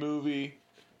Murphy movie.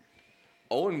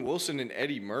 Owen Wilson and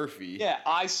Eddie Murphy? Yeah,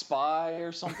 I Spy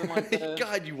or something like that.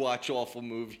 God, you watch awful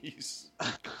movies.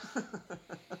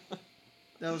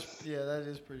 That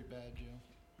is pretty bad, Joe.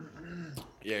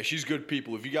 Yeah, she's good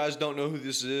people. If you guys don't know who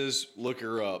this is, look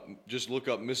her up. Just look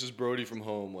up Mrs. Brody from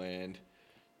Homeland.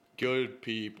 Good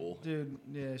people. Dude,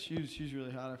 yeah, she's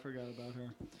really hot. I forgot about her.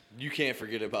 You can't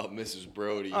forget about Mrs.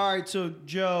 Brody. All right, so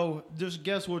Joe, just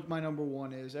guess what my number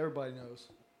 1 is. Everybody knows.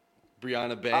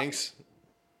 Brianna Banks.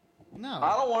 No.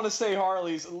 I don't want to say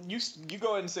Harley's. You go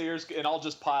ahead and say yours, and I'll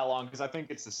just pile on because I think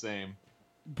it's the same.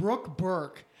 Brooke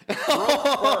Burke.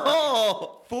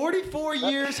 Oh, 44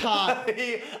 years hot.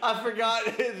 I forgot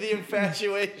the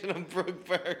infatuation of Brooke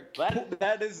Burke.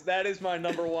 That is my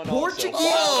number 1. Portuguese,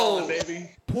 also.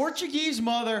 Baby. Portuguese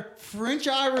mother, French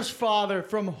Irish father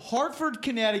from Hartford,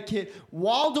 Connecticut.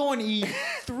 Wild on E.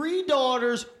 3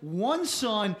 daughters, 1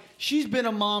 son. She's been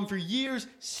a mom for years,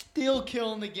 still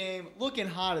killing the game, looking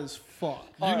hot as fuck.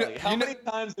 Harley, how many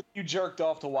times have you jerked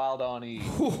off to Wild on E?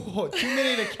 Too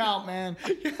many to count, man.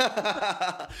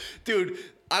 Dude,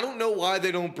 I don't know why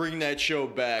they don't bring that show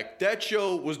back. That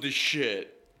show was the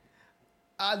shit.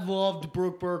 I loved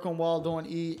Brooke Burke on Wild on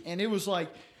E, and it was like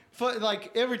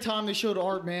every time they showed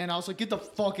Art Man, I was like, get the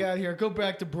fuck out of here. Go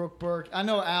back to Brooke Burke. I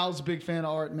know Al's a big fan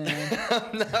of Art Man.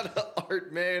 I'm not an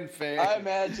Art Man fan. I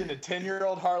imagine a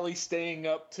 10-year-old Harley staying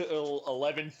up till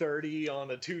 11:30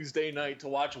 on a Tuesday night to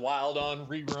watch Wild on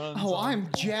reruns. Oh, I'm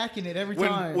jacking it every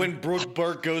time. When Brooke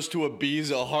Burke goes to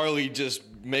Ibiza, Harley just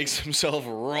makes himself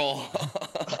raw.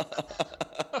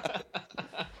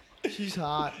 She's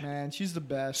hot, man. She's the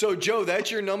best. So, Joe,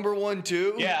 that's your number 1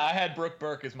 too? Yeah, I had Brooke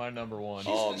Burke as my number 1.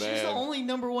 Oh, man. She's the only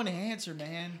number 1 answer,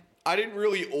 man. I didn't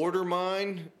really order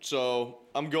mine, so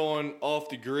I'm going off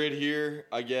the grid here,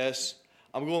 I guess.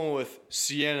 I'm going with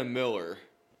Sienna Miller.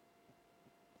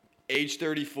 Age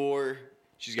 34.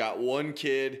 She's got 1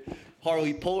 kid.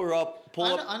 Harley, pull her up.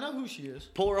 I know who she is.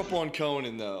 Pull her up on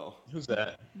Conan, though. Who's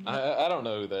that? I don't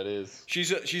know who that is.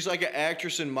 She's like an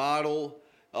actress and model.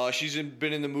 She's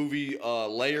been in the movie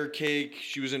Layer Cake.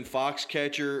 She was in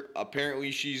Foxcatcher.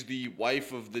 Apparently, she's the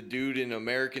wife of the dude in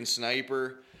American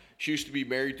Sniper. She used to be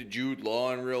married to Jude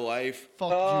Law in real life. Fuck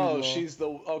Jude Law. She's the...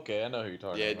 Okay, I know who you're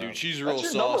talking about. Yeah, dude, she's real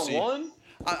That's your saucy. number 1?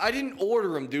 I didn't order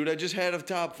them, dude. I just had a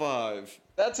top 5.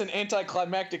 That's an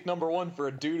anticlimactic number 1 for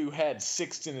a dude who had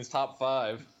 6 in his top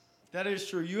 5. That is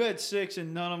true. You had 6,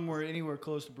 and none of them were anywhere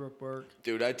close to Brooke Burke.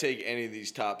 Dude, I'd take any of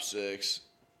these top 6.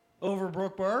 Over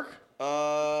Brooke Burke?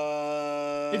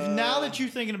 If now that you're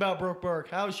thinking about Brooke Burke,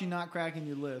 how is she not cracking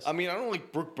your list? I mean, I don't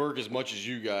like Brooke Burke as much as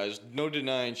you guys. No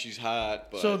denying she's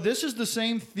hot. But So this is the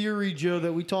same theory, Joe,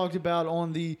 that we talked about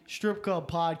on the Strip Club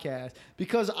podcast.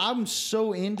 Because I'm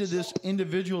so into this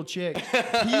individual chick,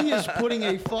 he is putting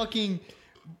a fucking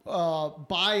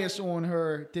bias on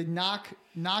her to knock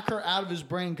her out of his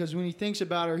brain. Because when he thinks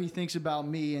about her, he thinks about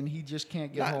me, and he just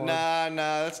can't get hard. Nah,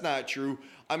 that's not true.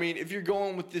 I mean, if you're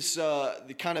going with this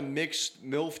the kind of mixed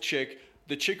MILF chick,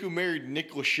 the chick who married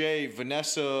Nick Lachey,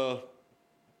 Vanessa,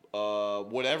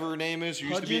 whatever her name is, who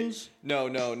used Hudgens? to be.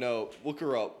 No. Look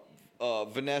her up.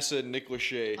 Vanessa Nick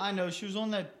Lachey. I know. She was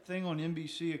on that thing on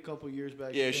NBC a couple years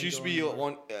back. Yeah, she used to be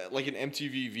on like an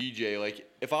MTV VJ. Like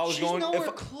if I was she's going,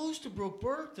 nowhere close to Brooke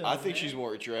Burke, though. I think man. she's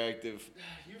more attractive.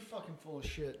 You're fucking full of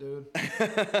shit, dude.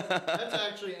 That's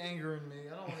actually angering me.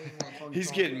 I don't even want to fucking. He's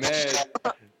talk getting about it.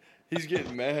 mad. He's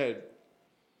getting mad.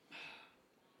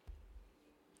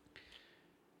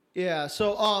 Yeah,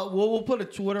 so we'll put a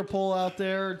Twitter poll out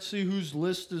there and see whose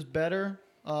list is better.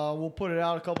 We'll put it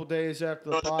out a couple days after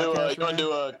the podcast. You want to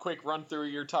do a quick run through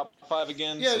your top 5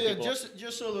 again? Yeah, so yeah. people-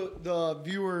 Just so the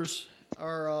viewers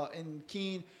are in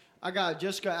keen. I got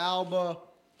Jessica Alba,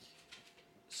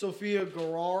 Sofia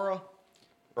Vergara.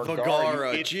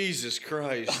 Vergara, Jesus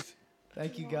Christ.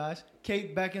 Thank you guys.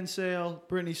 Kate Beckinsale,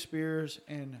 Britney Spears,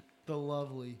 and the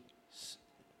lovely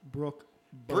Brooke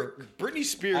Burke. Britney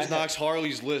Spears knocks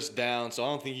Harley's list down, so I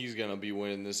don't think he's gonna be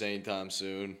winning this anytime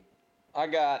soon. I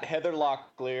got Heather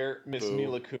Locklear, Miss Boo.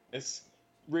 Mila Kunis,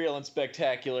 Real and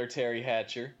Spectacular Terry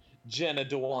Hatcher, Jenna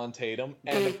Dewan Tatum,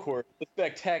 and of course the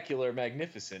spectacular,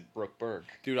 magnificent Brooke Burke.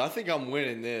 Dude, I think I'm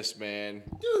winning this, man.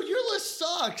 Dude, your list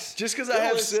sucks. Just because I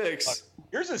have 6.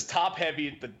 Yours is top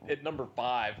heavy at number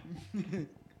 5.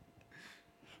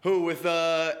 Who, with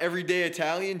Everyday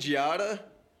Italian, Giada?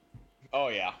 Oh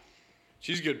yeah.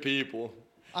 She's good people.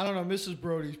 I don't know. Mrs.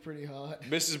 Brody's pretty hot.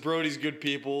 Mrs. Brody's good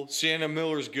people. Sienna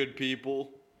Miller's good people.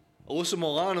 Alyssa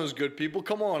Milano's good people.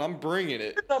 Come on, I'm bringing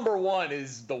it. Your number 1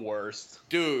 is the worst.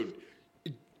 Dude,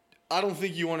 I don't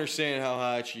think you understand how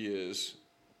hot she is.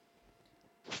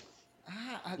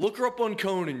 Look her up on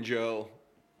Conan, Joe.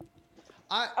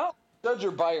 I don't judge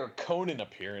her by her Conan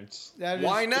appearance.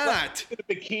 Why not? In a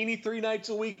bikini 3 nights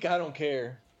a week, I don't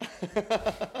care.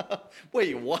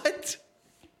 Wait, what?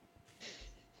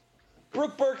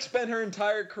 Brooke Burke spent her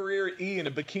entire career at E in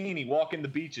a bikini walking the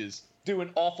beaches, doing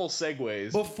awful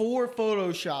segues. Before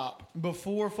Photoshop,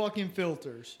 before fucking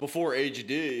filters, Before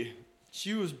HD.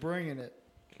 she was bringing it.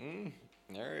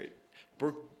 All right.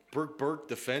 Brooke Burke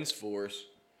Defense Force.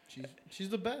 She's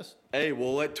the best. Hey,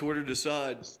 we'll let Twitter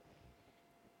decide.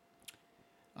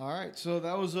 All right, so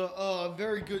that was a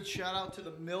very good shout out to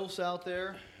the MILFs out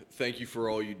there. Thank you for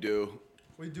all you do.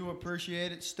 We do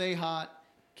appreciate it. Stay hot.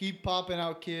 Keep popping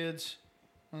out, kids.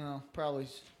 Well, probably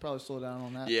slow down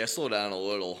on that. Yeah, slow down a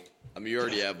little. I mean, you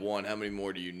already have one. How many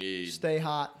more do you need? Stay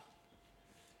hot.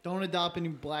 Don't adopt any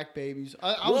black babies.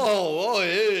 Whoa,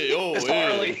 hey, oh, It's hey.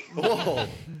 Harley. Whoa,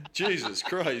 Jesus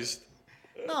Christ.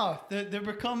 No, they're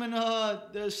becoming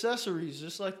the accessories,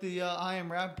 just like the I Am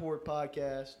Rapport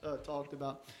podcast talked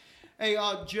about. Hey,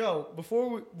 Joe,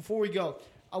 before we go,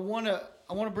 I wanna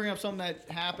bring up something that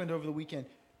happened over the weekend.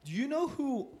 Do you know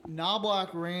who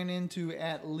Knobloch ran into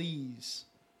at Lee's?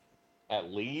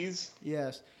 At Lee's?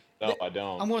 Yes. No, I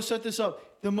don't. I'm going to set this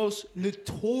up. The most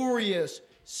notorious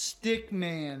stick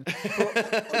man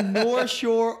for North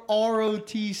Shore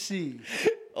ROTC.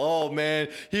 Oh man,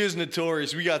 he is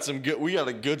notorious. We got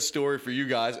a good story for you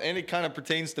guys, and it kind of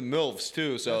pertains to MILFs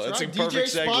too. So That's it's right. a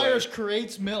perfect DJ segue. Spires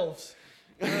creates MILFs.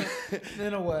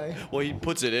 In a way. Well, he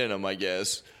puts it in him, I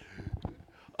guess.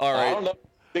 All I right. don't know what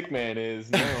Big Man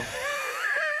is. No.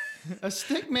 A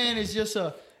stick man is just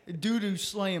a dude who's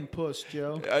slaying puss,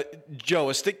 Joe. Joe,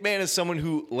 a stick man is someone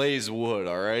who lays wood,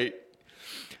 all right?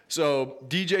 So,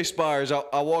 DJ Spires,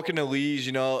 I walk into Lee's,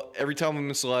 you know, every time I'm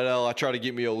in Slidell, I try to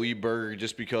get me a Lee burger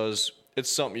just because it's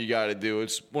something you got to do.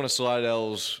 It's one of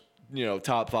Slidell's, you know,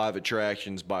 top 5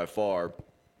 attractions by far.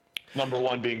 Number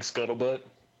 1 being Scuttlebutt.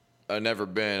 I've never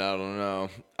been, I don't know.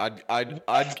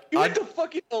 You went to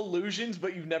fucking Illusions,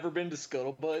 but you've never been to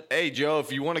Scuttlebutt? Hey, Joe,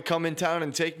 if you want to come in town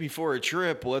and take me for a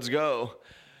trip, let's go.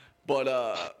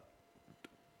 But,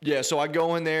 yeah, so I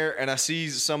go in there and I see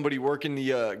somebody working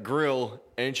the grill,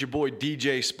 and it's your boy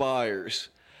DJ Spires.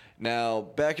 Now,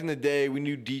 back in the day, we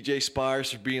knew DJ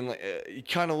Spires for being like, he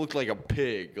kind of looked like a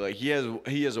pig. Like, he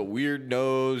has a weird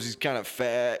nose, he's kind of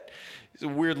fat, he's a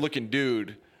weird looking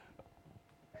dude.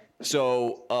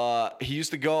 So, he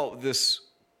used to go out with this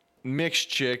mixed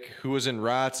chick who was in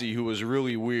ROTC who was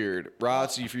really weird.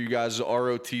 ROTC, for you guys, is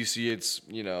ROTC, it's,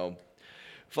 you know,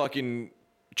 fucking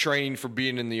training for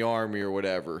being in the Army or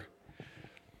whatever.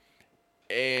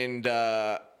 And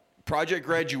Project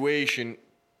Graduation,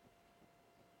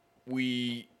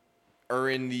 we are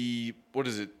in the, what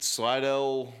is it,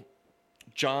 Slidell,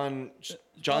 John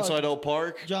Slidell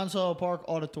Park? John Slidell Park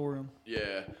Auditorium.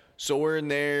 Yeah. So we're in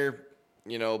there,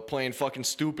 you know, playing fucking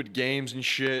stupid games and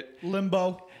shit.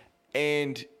 Limbo.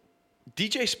 And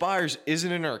DJ Spires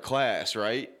isn't in our class,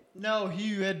 right? No,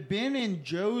 he had been in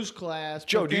Joe's class.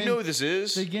 Joe, but do you then know who this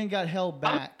is? They again got held I'm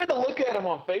back. trying to look at him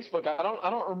on Facebook. I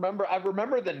don't remember. I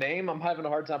remember the name. I'm having a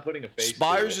hard time putting a face.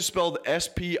 Spires to is spelled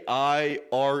S-P-I-R-E-S.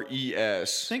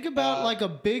 Think about like a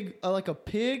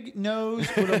pig nose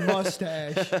with a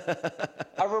mustache.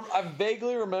 I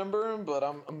vaguely remember him, but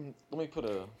let me put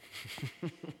a...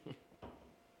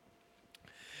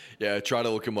 Yeah, try to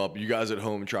look him up. You guys at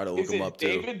home, try to look Is him it up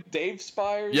too. Dave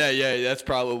Spires? Yeah, that's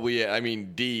probably it. I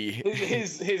mean, D.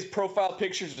 His profile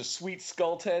picture's a sweet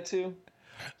skull tattoo.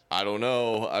 I don't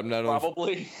know. I'm not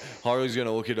Probably. Harley's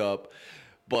gonna look it up,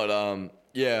 but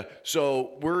yeah.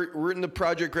 So we're in the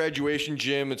project graduation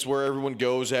gym. It's where everyone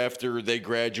goes after they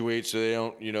graduate, so they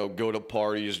don't go to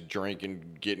parties, drink,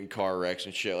 and get in car wrecks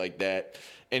and shit like that.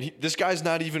 And this guy's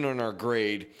not even on our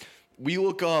grade. We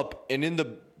look up, and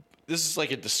this is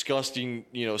like a disgusting,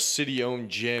 city-owned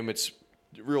gym. It's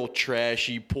real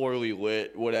trashy, poorly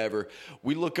lit, whatever.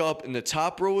 We look up, in the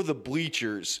top row of the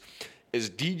bleachers is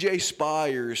DJ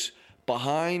Spires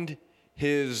behind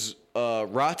his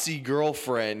ROTC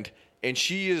girlfriend, and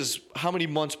she is, how many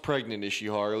months pregnant is she,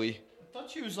 Harley? I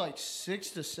thought she was like 6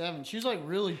 to 7. She's like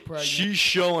really pregnant. She's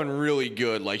showing really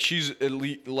good. Like she's at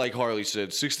least, like Harley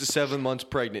said, 6 to 7 months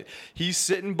pregnant. He's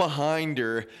sitting behind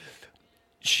her.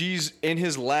 She's in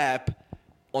his lap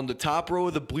on the top row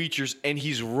of the bleachers, and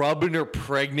he's rubbing her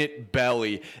pregnant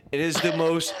belly. It is the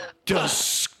most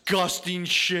disgusting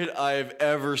shit I've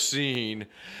ever seen.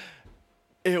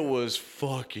 It was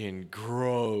fucking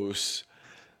gross.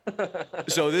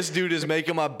 So this dude is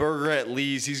making my burger at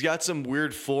Lee's. He's got some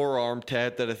weird forearm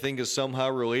tat that I think is somehow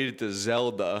related to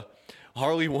Zelda.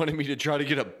 Harley wanted me to try to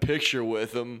get a picture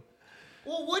with him.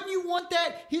 Well, wouldn't you want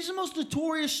that? He's the most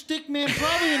notorious stick man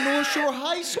probably in North Shore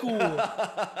High School.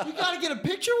 You got to get a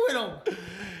picture with him.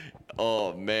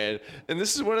 Oh, man. And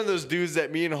this is one of those dudes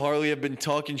that me and Harley have been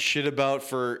talking shit about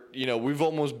for, we've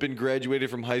almost been graduated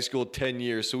from high school 10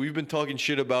 years. So we've been talking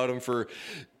shit about him for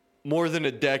more than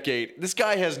a decade. This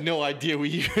guy has no idea we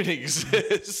even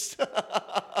exist.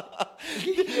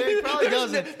 He probably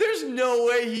doesn't. There's no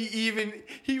way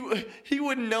he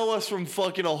wouldn't know us from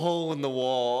fucking a hole in the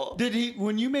wall. Did he,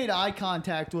 when you made eye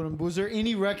contact with him, was there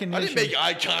any recognition? I didn't make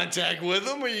eye contact with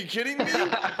him. Are you kidding me?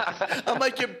 I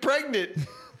might get pregnant.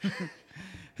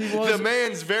 The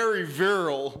man's very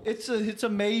virile. It's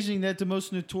amazing that the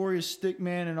most notorious stick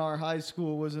man in our high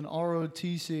school was an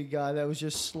ROTC guy that was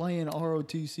just slaying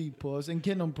ROTC puss and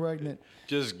getting them pregnant.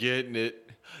 Just getting it.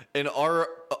 And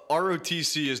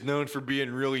ROTC is known for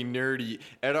being really nerdy.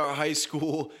 At our high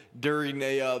school, during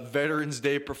a Veterans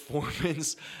Day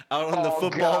performance out on the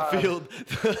football field,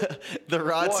 the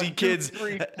ROTC kids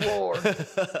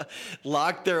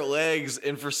locked their legs.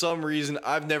 And for some reason,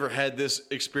 I've never had this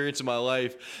experience in my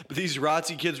life, but these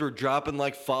ROTC kids were dropping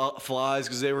like flies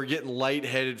because they were getting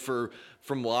lightheaded from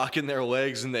locking their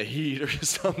legs in the heat or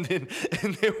something,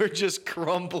 and they were just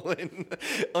crumbling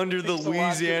under the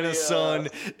Louisiana sun.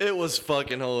 It was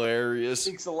fucking hilarious.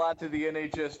 Speaks a lot to the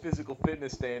NHS physical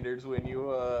fitness standards when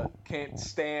you can't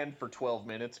stand for 12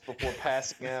 minutes before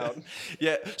passing out.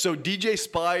 Yeah, so DJ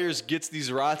Spires gets these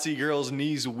ROTC girls'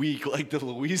 knees weak like the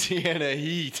Louisiana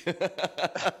heat.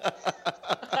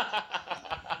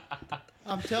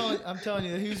 I'm telling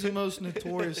you, he's the most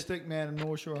notorious stick man in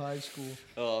North Shore High School.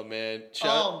 Oh man!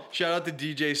 Shout out to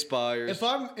DJ Spires.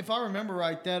 If I remember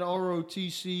right, that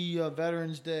ROTC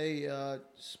Veterans Day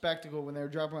spectacle when they were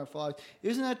dropping my flies,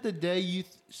 isn't that the day you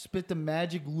spit the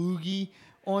magic loogie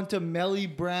onto Melly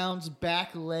Brown's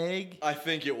back leg? I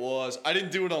think it was. I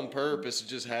didn't do it on purpose. It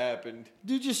just happened.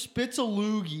 Dude just spits a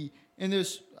loogie, and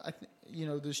this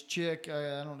chick.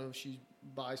 I don't know if she's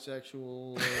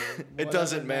bisexual or it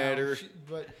doesn't matter.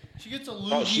 But she gets a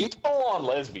loogie. Oh, she's full on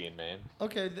lesbian, man.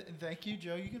 Okay, thank you,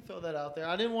 Joe. You can throw that out there.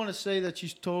 I didn't want to say that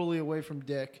she's totally away from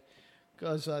dick,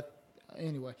 because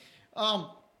anyway, the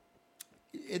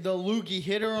loogie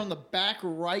hit her on the back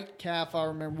right calf. I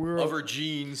remember of her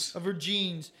jeans,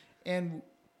 and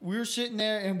we were sitting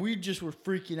there and we just were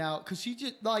freaking out because he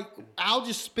just Al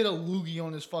just spit a loogie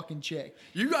on his fucking chick.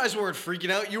 You guys weren't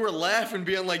freaking out. You were laughing,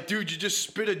 being like, dude, you just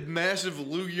spit a massive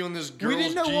loogie on this girl's We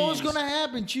didn't know jeans. what was going to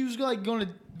happen. She was going to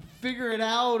figure it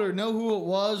out or know who it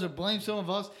was or blame some of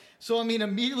us. So,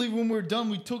 immediately when we were done,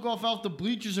 we took off out the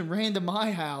bleachers and ran to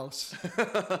my house.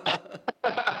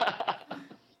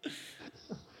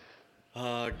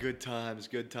 Good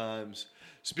times.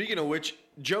 Speaking of which,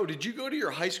 Joe, did you go to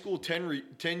your high school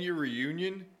 10-year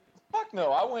reunion? Fuck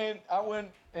no. I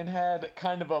went and had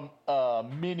kind of a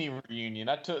mini reunion.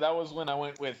 That was when I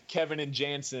went with Kevin and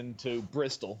Jansen to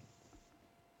Bristol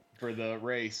for the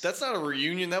race. That's not a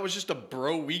reunion. That was just a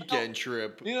bro weekend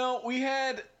trip. We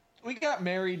got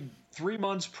married 3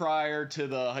 months prior to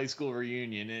the high school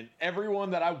reunion, and everyone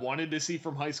that I wanted to see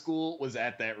from high school was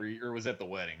at that was at the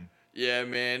wedding. Yeah,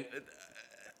 man.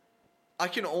 I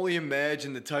can only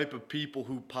imagine the type of people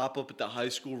who pop up at the high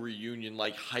school reunion,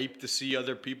 hyped to see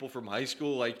other people from high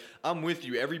school. I'm with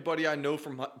you.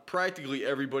 Practically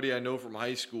everybody I know from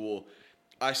high school,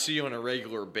 I see on a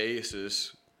regular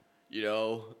basis,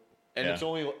 And it's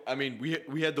only,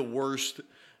 we had the worst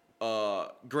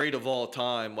grade of all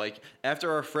time. Like,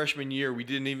 after our freshman year, we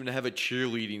didn't even have a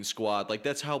cheerleading squad. Like,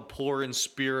 that's how poor in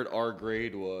spirit our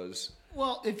grade was.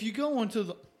 Well, if you go onto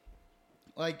the,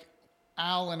 like,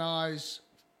 Al and I's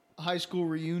high school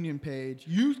reunion page,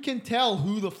 you can tell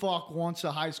who the fuck wants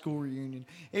a high school reunion.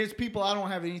 It's people I don't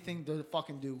have anything to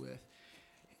fucking do with.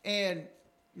 And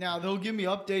now they'll give me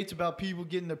updates about people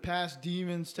getting their past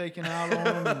demons taken out on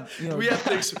them. And, you know, we have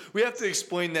to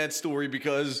explain that story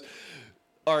because,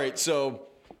 all right, so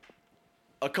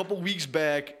a couple weeks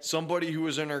back, somebody who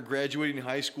was in our graduating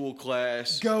high school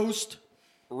class Ghost.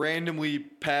 randomly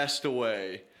passed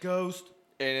away. Ghost.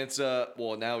 And it's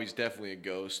well, now he's definitely a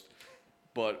ghost.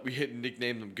 But we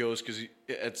nicknamed him Ghost because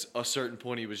at a certain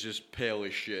point he was just pale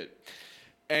as shit.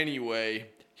 Anyway,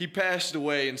 he passed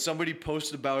away, and somebody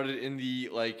posted about it in the,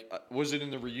 like, was it in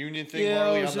the reunion thing, Yeah,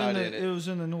 Harley? it was I'm not in it. It was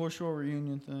in the North Shore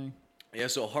reunion thing. Yeah,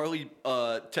 so Harley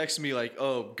texted me like,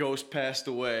 "Oh, Ghost passed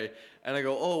away," and I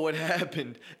go, "Oh, what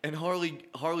happened?" And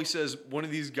Harley says one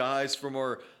of these guys from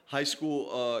our high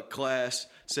school class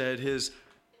said his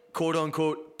quote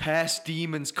unquote past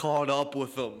demons caught up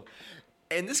with him,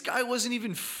 and this guy wasn't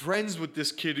even friends with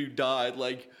this kid who died.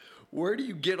 Like, where do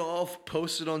you get off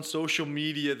posted on social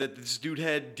media that this dude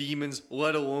had demons,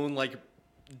 let alone like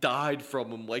died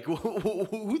from him? Like,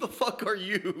 who the fuck are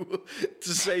you to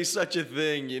say such a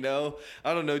thing, you know?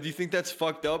 I don't know. Do you think that's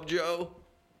fucked up, Joe?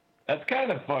 That's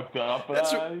kind of fucked up.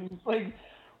 That's It's like,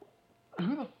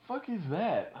 who the fuck is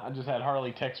that? I just had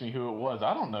Harley text me who it was.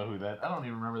 I don't know who that. I don't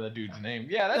even remember that dude's name.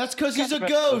 Yeah, That's because he's a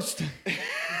ghost.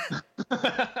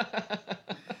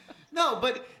 No,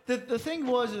 but the thing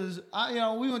was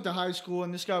we went to high school,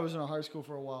 and this guy was in our high school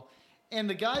for a while. And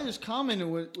the guy who's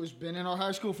commented was been in our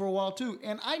high school for a while, too.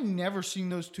 And I never seen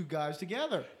those two guys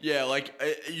together. Yeah, like,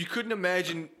 you couldn't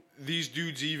imagine these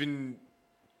dudes even,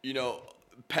 you know,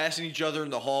 passing each other in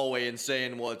the hallway and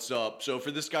saying what's up. So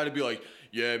for this guy to be like,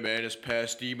 yeah, man, his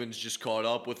past demons just caught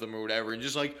up with him or whatever, and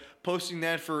just, like, posting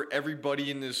that for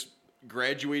everybody in this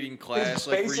graduating class. It's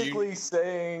like, basically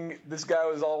saying this guy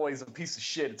was always a piece of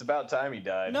shit. It's about time he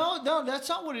died. No, that's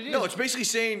not what it is. No, it's basically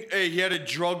saying, hey, he had a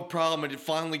drug problem and it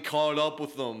finally caught up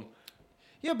with him.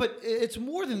 Yeah, but it's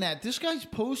more than that. This guy's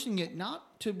posting it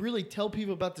not to really tell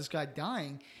people about this guy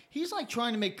dying. He's like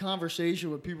trying to make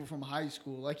conversation with people from high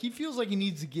school. Like, he feels like he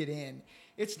needs to get in.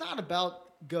 It's not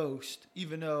about Ghost,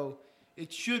 even though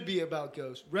it should be about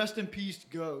Ghost. Rest in peace,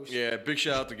 Ghost. Yeah, big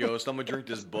shout out to Ghost. I'm going to drink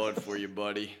this bud for you,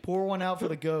 buddy. Pour one out for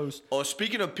the Ghost. Oh,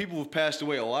 speaking of people who've passed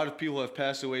away, a lot of people have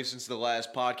passed away since the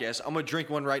last podcast. I'm going to drink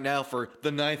one right now for the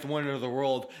 9th wonder of the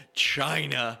world,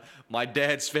 China, my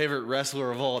dad's favorite wrestler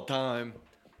of all time.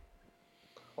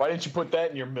 Why didn't you put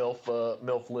that in your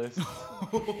MILF list?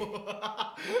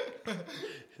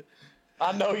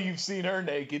 I know you've seen her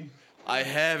naked. I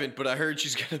haven't, but I heard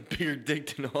she's got a bigger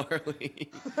dick than Harley.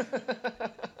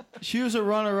 She was a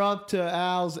runner-up to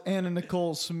Al's Anna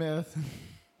Nicole Smith.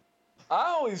 I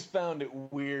always found it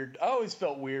weird. I always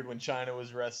felt weird when China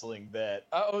was wrestling that.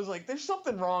 I was like, there's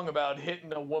something wrong about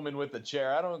hitting a woman with a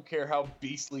chair. I don't care how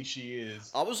beastly she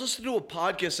is. I was listening to a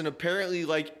podcast, and apparently,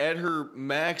 like, at her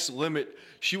max limit,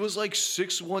 she was like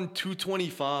 6'1",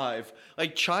 225.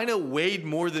 Like, China weighed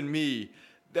more than me.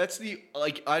 That's the,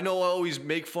 like, I know I always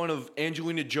make fun of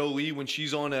Angelina Jolie when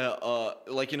she's on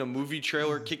like in a movie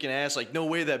trailer kicking ass. Like, no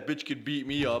way that bitch could beat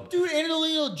me up. Dude,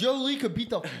 Angelina Jolie could beat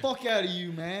the fuck out of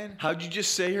you, man. How'd you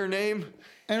just say her name?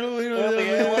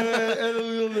 Angelina.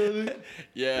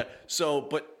 Yeah, so,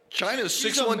 but China's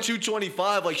 6'1",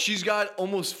 225. Like, she's got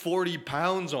almost 40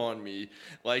 pounds on me.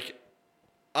 Like,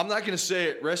 I'm not going to say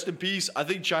it. Rest in peace. I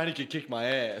think China could kick my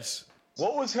ass.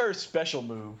 What was her special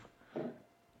move?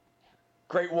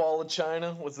 Great Wall of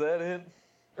China, was that it?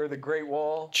 Or the Great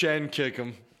Wall? Chen kick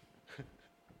him.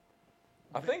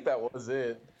 I think that was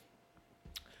it.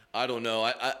 I don't know.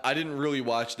 I didn't really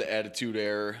watch the Attitude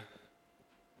Era.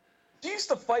 She used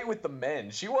to fight with the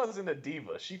men. She wasn't a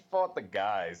diva. She fought the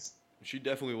guys. She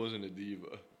definitely wasn't a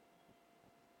diva.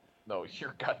 No,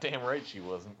 you're goddamn right she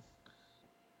wasn't.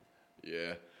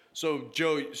 Yeah. So,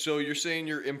 Joe, so you're saying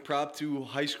your impromptu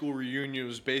high school reunion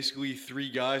was basically 3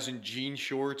 guys in jean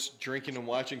shorts drinking and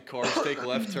watching cars take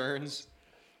left turns?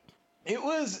 It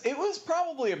was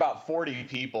probably about 40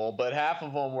 people, but half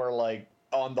of them were like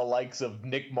on the likes of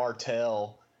Nick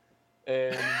Martel.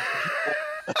 And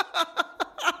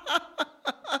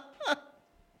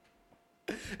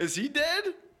Is he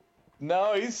dead?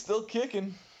 no, he's still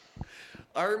kicking.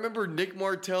 I remember Nick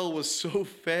Martel was so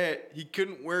fat he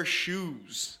couldn't wear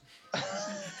shoes.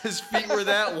 His feet were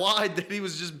that wide that he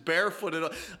was just barefooted.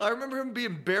 I remember him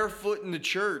being barefoot in the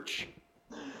church.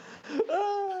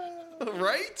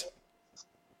 Right?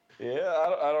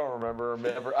 Yeah, I don't remember.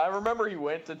 I remember he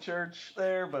went to church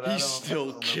there, but He's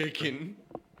still kicking.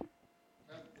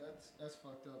 That's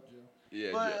fucked up, Joe. Yeah,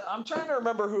 But I'm trying to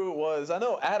remember who it was. I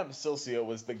know Adam Silcio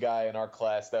was the guy in our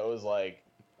class that was like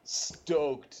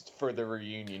stoked for the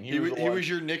reunion. He was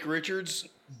your Nick Richards?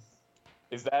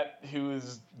 Is that who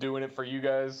is doing it for you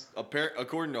guys?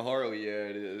 According to Harley, yeah,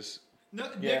 it is. No,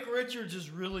 Yeah. Nick Richards is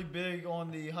really big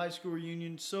on the high school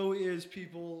reunion. So is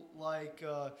people like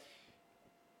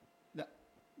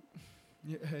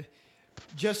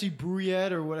Jesse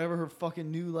Bruyette or whatever her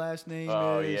fucking new last name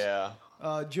is. Yeah.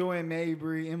 Joanne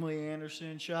Mabry, Emily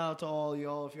Anderson. Shout out to all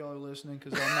y'all if y'all are listening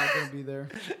because I'm not going to be there.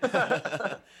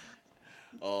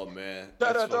 Oh, man.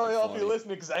 Shout that's out to all fucking y'all if funny. you're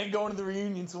listening because I ain't going to the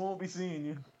reunion, so I won't be seeing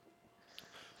you.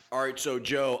 All right, so,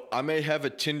 Joe, I may have a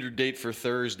Tinder date for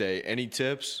Thursday. Any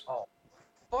tips? Oh,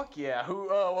 fuck yeah.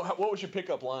 What was your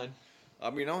pickup line? I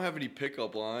mean, I don't have any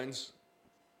pickup lines.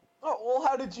 Oh, well,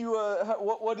 how did you,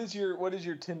 what does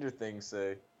your Tinder thing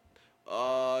say?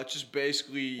 It's just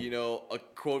basically, a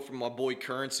quote from my boy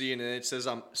Currency, and then it says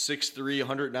I'm 6'3",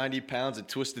 190 pounds, and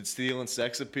twisted steel and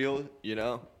sex appeal,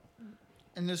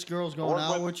 And this girl's going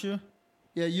out with you?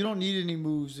 Yeah, you don't need any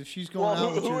moves. If she's going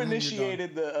out with you, Who then you're done.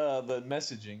 initiated the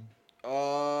messaging?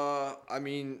 I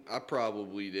mean, I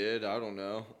probably did. I don't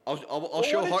know. I'll Well,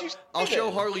 show what did you say I'll show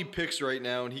then? Harley pics right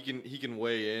now, and he can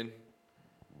weigh in.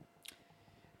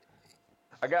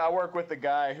 I work with a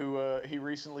guy who he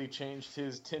recently changed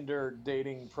his Tinder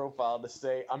dating profile to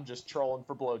say, "I'm just trolling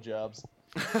for blowjobs."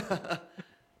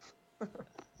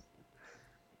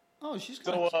 Oh, she's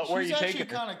So, kind of. where are she's you actually taking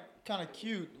her? kind of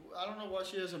cute. I don't know why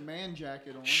she has a man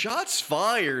jacket on. Shots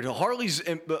fired. Harley's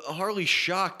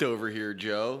shocked over here,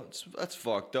 Joe. That's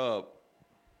fucked up.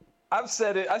 I've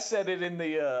said it. I said it in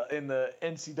the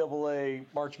NCAA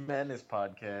March Madness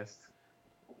podcast.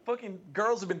 Fucking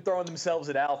girls have been throwing themselves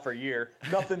at Al for a year.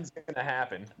 Nothing's gonna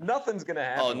happen. Nothing's gonna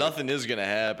happen. Oh, nothing is gonna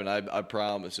happen. I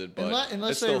promise it. But Unless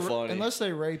it's still they funny. unless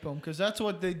they rape them, because that's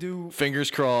what they do.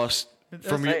 Fingers crossed.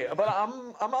 From Hey, but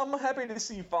I'm happy to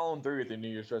see you following through with your New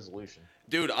Year's resolution.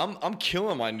 Dude, I'm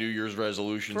killing my New Year's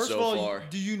resolution First so of all, far.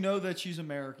 do you know that she's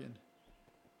American?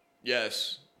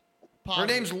 Yes. Her Positive.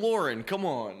 name's Lauren. Come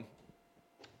on.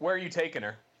 Where are you taking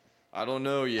her? I don't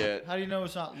know yet. How do you know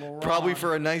it's not Laurent? Probably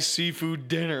for a nice seafood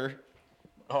dinner.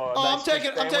 Oh, Oh, nice fish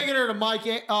I'm sandwich. taking her to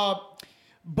Mike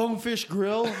Bonefish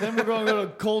Grill. Then we're going to go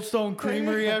to Cold Stone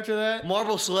Creamery after that.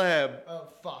 Marble slab. Oh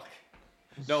fuck!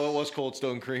 No, it was Cold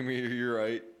Stone Creamery. You're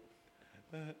right.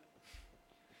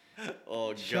 Oh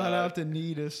God. Shout out to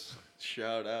Neatus.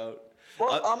 Shout out.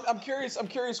 Well, I'm curious. I'm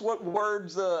curious what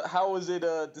words. How was it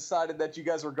decided that you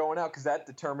guys were going out? Because that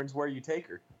determines where you take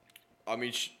her. I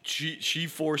mean, she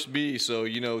forced me, so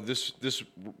this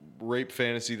rape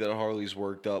fantasy that Harley's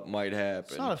worked up might happen.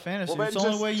 It's not a fantasy. Well, it's then the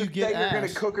only way you just get say you're gonna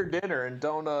ass. cook her dinner and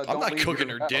don't. I'm not leave cooking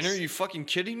your her dinner. house. You fucking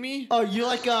kidding me? Oh, you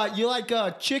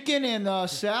like chicken and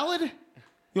salad?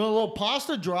 You want a little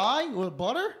pasta dry with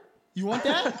butter? You want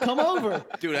that? Come over.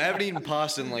 Dude, I haven't eaten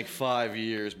pasta in like 5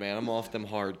 years, man. I'm off them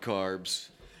hard carbs.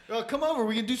 Come over.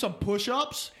 We can do some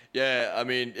push-ups. Yeah, I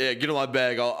mean, get in my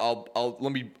bag. I'll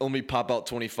let me pop out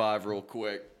 25 real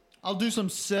quick. I'll do some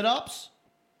sit-ups.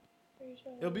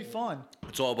 It'll be fun.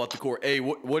 It's all about the core. Hey,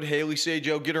 what Haley say,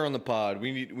 Joe? Get her on the pod.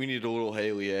 We need a little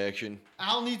Haley action.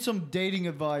 I'll need some dating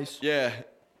advice. Yeah.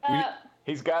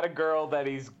 He's got a girl that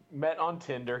he's met on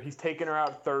Tinder. He's taking her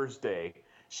out Thursday.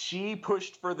 She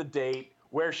pushed for the date.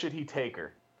 Where should he take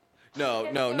her? No,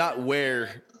 not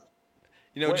where.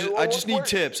 I just need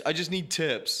tips. I just need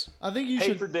tips. I think you Pay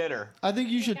should. for dinner. I think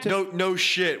you should. No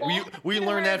shit. We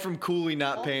learned that from Cooley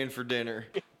not paying for dinner.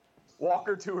 Walk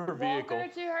her to her Walk vehicle. her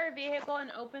to her vehicle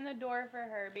and open the door for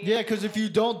her. Yeah, because if you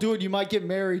don't do it, you might get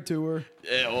married to her.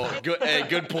 Yeah, well, good. Hey,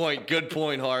 good point. Good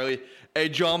point, Harley. Hey,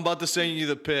 Joe, I'm about to send you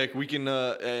the pic. We can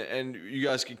and you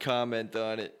guys can comment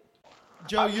on it.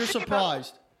 Joe, you're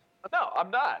surprised. No,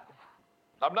 I'm not.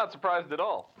 I'm not surprised at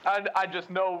all. I just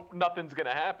know nothing's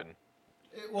gonna happen.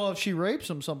 Well, if she rapes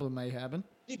him, something may happen.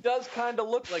 She does kind of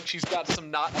look like she's got some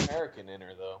not American in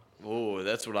her, though. Oh,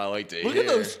 that's what I like to Look hear. at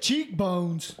those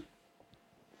cheekbones.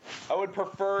 I would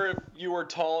prefer if you were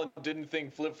tall and didn't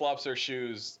think flip-flops are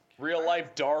shoes. Real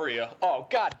life Daria. Oh,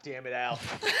 god damn it, Al.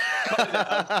 Cut it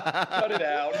out. Cut it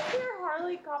out. Did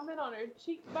Harley comment on her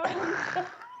cheekbones?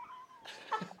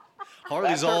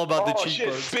 Harley's all about the Oh,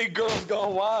 cheekbones. shit. Big girl's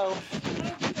gone wild.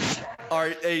 All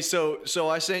right, hey, so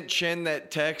I sent Chen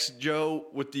that text, Joe,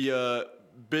 with the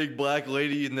big black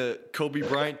lady in the Kobe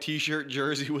Bryant T-shirt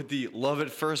jersey with the "Love at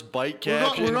First Bite" We're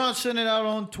caption. not sending it out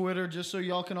on Twitter just so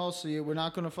y'all can all see it. We're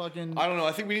not gonna fucking. I don't know.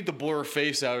 I think we need to blur her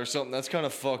face out or something. That's kind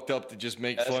of fucked up to just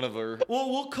make fun of her.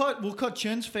 Well, we'll cut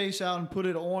Chin's face out and put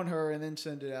it on her and then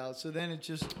send it out. So then it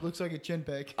just looks like a chin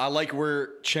pick. I like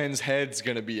where Chen's head's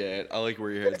gonna be at. I like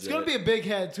where your head's It's gonna be a big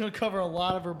head. It's gonna cover a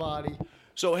lot of her body.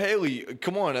 So Haley,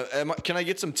 come on. Can I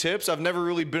get some tips? I've never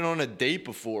really been on a date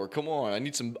before. Come on. I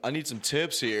need some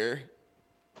tips here.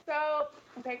 So,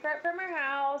 pick her up from her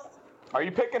house. Are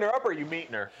you picking her up or are you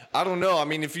meeting her? I don't know. I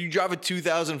mean, if you drive a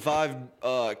 2005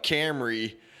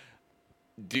 Camry,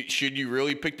 should you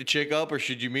really pick the chick up or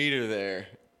should you meet her there?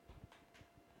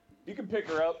 You can pick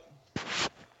her up.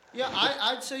 Yeah,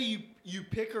 I'd say you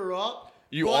pick her up.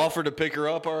 You offer to pick her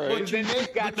up, all right? But you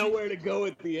got nowhere to go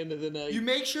at the end of the night. You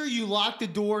make sure you lock the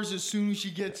doors as soon as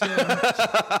she gets in.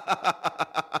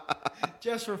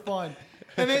 Just for fun.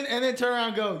 And then turn around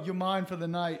and go, you're mine for the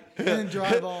night. And then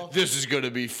drive off. This is going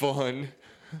to be fun.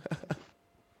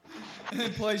 And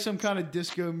then play some kind of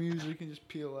disco music and just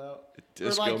peel out.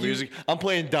 Disco music. I'm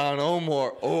playing Don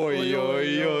Omar. Oi,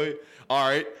 oi, oi. All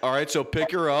right. So pick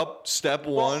her up. Step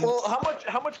one. Well,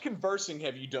 how much conversing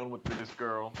have you done with this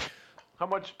girl? How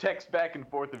much text back and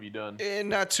forth have you done?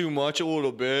 Not too much. A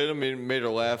little bit. I mean, made her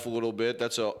laugh a little bit.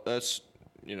 That's about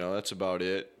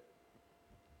it.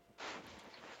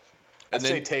 I'd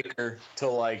say take her to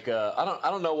like I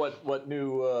don't know what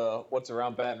new what's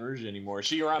around Baton Rouge anymore. Is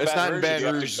she around It's Baton not in Rouge?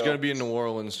 Baton Rouge. It's gonna be in New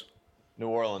Orleans. New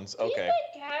Orleans. Okay.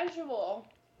 She's like casual.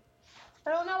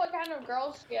 I don't know what kind of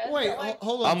girl she is. Wait, but, like,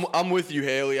 hold on. I'm with you,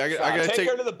 Haley. I gotta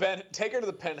take her to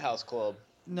the penthouse club.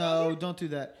 No, don't do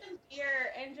that.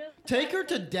 here and just Take her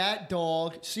to Dat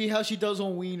Dog. See how she does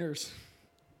on wieners.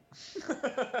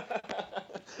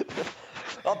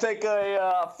 I'll take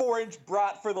a 4-inch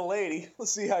brat for the lady.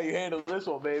 Let's see how you handle this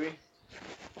one, baby.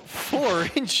 4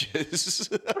 inches.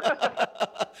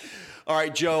 All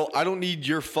right, Joe. I don't need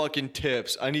your fucking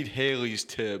tips. I need Haley's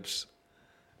tips.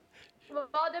 Well,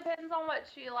 it depends on what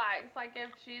she likes. Like if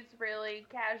she's really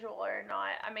casual or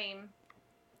not. I mean,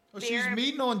 Well, she's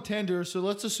meeting on Tinder, so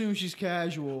let's assume she's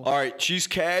casual. All right, she's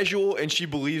casual and she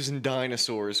believes in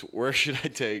dinosaurs. Where should I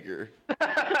take her?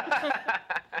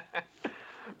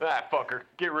 Ah, fuck her.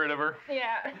 Get rid of her.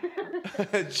 yeah.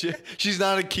 She's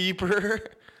not a keeper.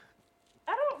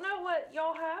 I don't know what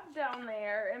y'all have down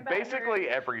there. In Baton Basically Rouge.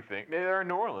 everything. They're in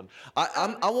New Orleans.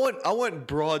 I want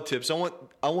broad tips. I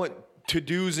want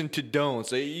to-dos and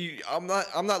to-don'ts. I'm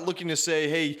not looking to say,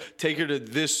 hey, take her to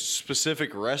this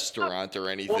specific restaurant or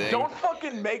anything. Well, don't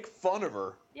fucking make fun of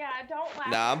her. Yeah, don't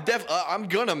laugh. Nah, I'm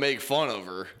gonna make fun of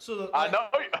her. So I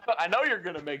know you're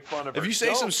gonna make fun of her. If you say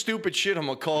Don't. some stupid shit, I'm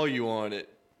gonna call you on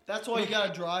it. That's why you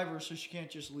gotta drive her, so she can't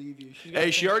just leave you. Hey,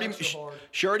 she already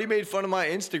made fun of my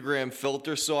Instagram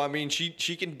filter, so I mean, she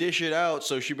can dish it out,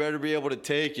 so she better be able to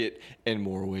take it in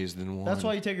more ways than one. That's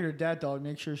why you take her to Dat Dog.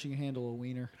 Make sure she can handle a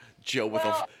wiener. Joe with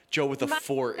a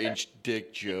 4-inch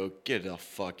dick joke. Get the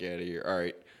fuck out of here. All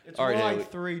right. It's All right, more Haley.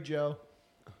 like 3, Joe.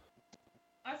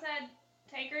 I said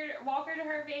walk her to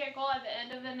her vehicle at the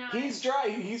end of the night. He's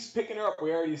driving. He's picking her up.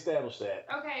 We already established that.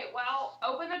 Okay, well,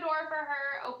 open the door for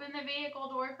her, open the vehicle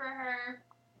door for her,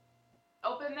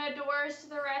 open the doors to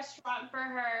the restaurant for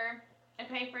her, and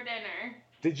pay for dinner.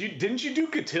 Didn't you do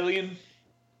cotillion?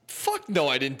 Fuck no,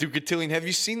 I didn't do cotillion. Have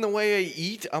you seen the way I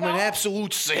eat? I'm an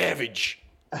absolute savage.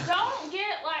 Don't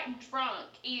get, like, drunk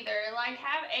either. Like,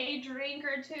 have a drink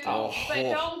or two, Oh. but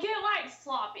don't get, like,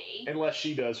 sloppy. Unless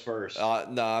she does first.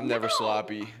 No, I'm never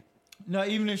sloppy. No,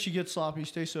 even if she gets sloppy,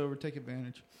 stay sober. Take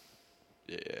advantage.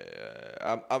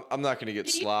 Yeah, I'm not gonna get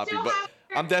Do you sloppy, still but have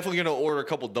your- I'm definitely gonna order a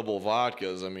couple double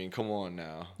vodkas. I mean, come on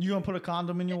now. You gonna put a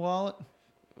condom in your wallet?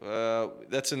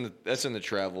 That's in the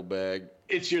travel bag.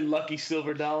 It's your lucky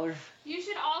silver dollar. You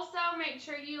should also make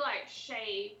sure you, like,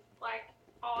 shave, like,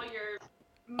 all your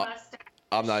mustache.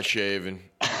 I'm not shaving.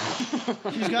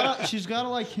 She's gotta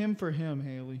like him for him,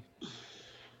 Haley.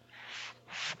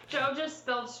 Joe just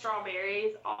spilled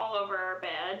strawberries all over our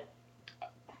bed.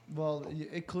 Well,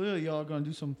 clearly y'all gonna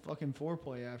do some fucking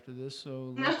foreplay after this,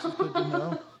 so that's just good to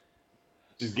know.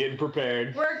 Just getting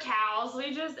prepared. We're cows.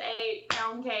 We just ate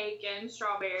pound cake and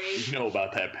strawberries. You know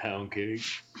about that pound cake.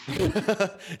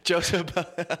 Joe's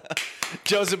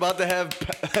about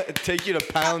to take you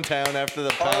to Pound Town after the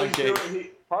pound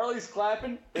cake. Harley's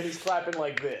clapping, and he's clapping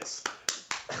like this.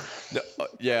 No,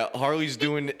 yeah, Harley's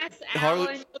doing. That's Harley.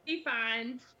 Alan. You'll be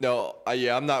fine. No,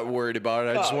 yeah, I'm not worried about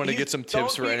it. I just want to get some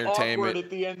tips for Don't be awkward entertainment. at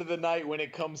the end of the night when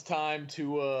it comes time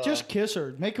to. Just kiss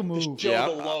her. Make a move. Joe Yeah,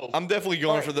 the loaf. I'm definitely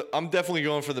going All for the. I'm definitely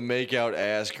going for the makeout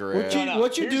ass grab. What you No,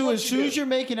 what you here's do what as you soon do. as you're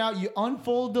making out, you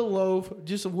unfold the loaf,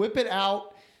 just whip it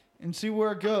out, and see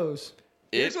where it goes.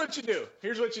 Here's what you do.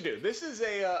 This is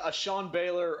a Sean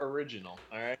Baylor original.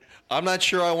 All right. I'm not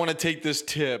sure I want to take this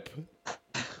tip.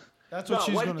 That's what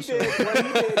she's going to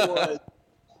say.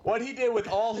 What he did with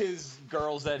all his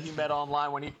girls that he met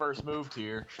online when he first moved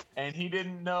here, and he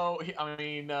didn't know.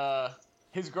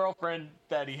 His girlfriend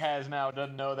that he has now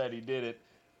doesn't know that he did it.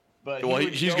 But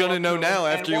he's going to know now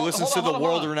after he listens to the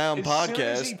world-renowned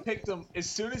podcast. As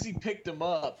soon as he picked him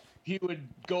up, he would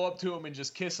go up to him and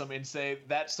just kiss him and say,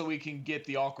 "That's so we can get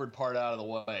the awkward part out of the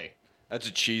way." That's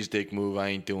a cheese dick move. I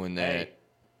ain't doing that. Hey,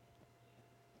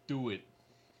 do it.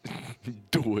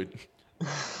 Do it.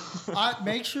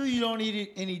 Make sure you don't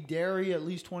eat any dairy at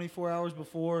least 24 hours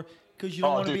before, because you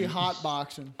don't want to be hot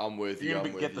boxing. I'm with you. You're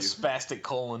going to get the spastic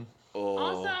colon. Oh.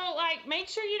 Also, like, make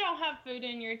sure you don't have food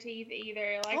in your teeth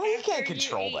either. Like, well, you can't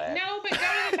control that. No, but go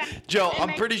to the bathroom. Joe,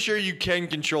 I'm pretty sure you can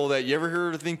control that. You ever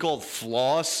heard of a thing called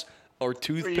floss or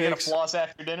toothpicks? Are you going to floss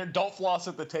after dinner? Don't floss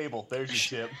at the table.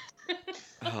 There's your tip.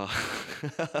 Because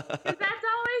that's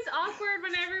always awkward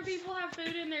whenever people have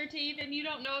food in their teeth and you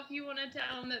don't know if you want to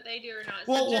tell them that they do or not.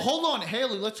 Well, hold on,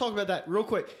 Haley. Let's talk about that real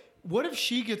quick. What if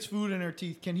she gets food in her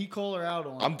teeth? Can he call her out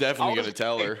on it? I'm definitely going to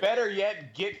tell her. Better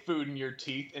yet, get food in your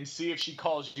teeth and see if she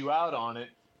calls you out on it,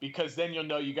 because then you'll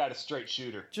know you got a straight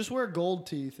shooter. Just wear gold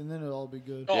teeth, and then it'll all be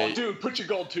good. Oh, yeah, dude, put your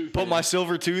gold tooth in. Put my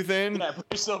silver tooth in? Yeah, put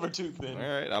your silver tooth in.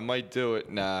 All right, I might do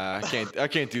it. Nah, I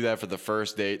can't do that for the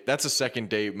first date. That's a second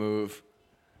date move.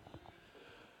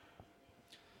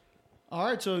 All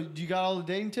right, so you got all the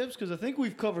dating tips? Because I think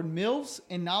we've covered MILFs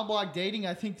and non-block dating.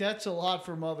 I think that's a lot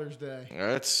for Mother's Day.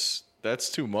 That's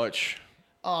too much.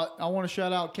 I want to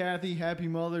shout out Kathy. Happy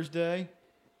Mother's Day.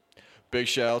 Big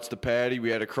shout outs to Patty. We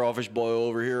had a crawfish boil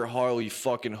over here. Harley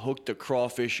fucking hooked the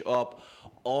crawfish up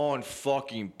on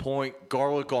fucking point.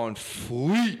 Garlic on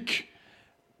fleek.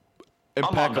 Impeccable.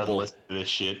 I'm not gonna listen to this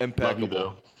shit.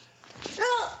 Impeccable.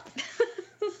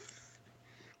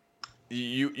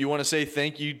 You want to say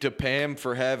thank you to Pam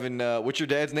for having, what's your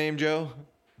dad's name, Joe?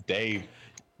 Dave.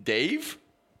 Dave?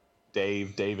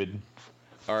 David.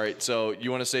 All right, so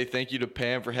you want to say thank you to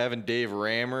Pam for having Dave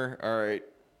Rammer? All right,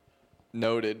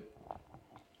 noted.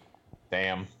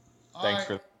 Damn. All Thanks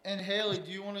right, and Haley,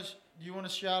 do you want to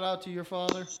shout out to your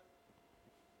father?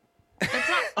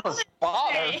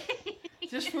 Father.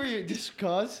 Just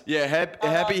cause. Yeah,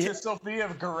 happy to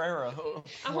Sophia Guerrero.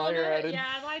 I'd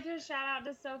like to shout out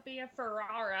to Sophia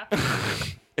Ferrara.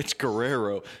 It's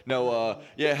Guerrero. No,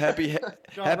 yeah, happy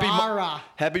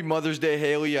Mother's Day,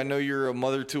 Haley. I know you're a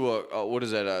mother to a what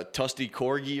is that, a Tusty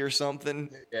Corgi or something?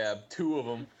 Yeah, 2 of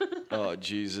them. Oh,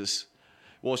 Jesus.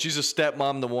 Well, she's a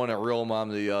stepmom to one, a real mom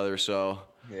to the other, so.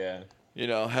 Yeah. You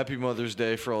know, happy Mother's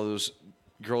Day for all those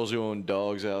girls who own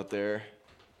dogs out there.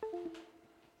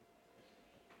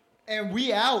 And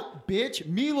we out, bitch.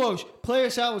 Milos, play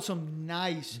us out with some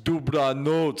nice Dubra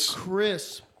notes.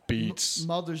 Crisp beats.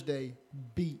 Mother's Day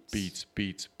beats.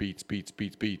 Beats.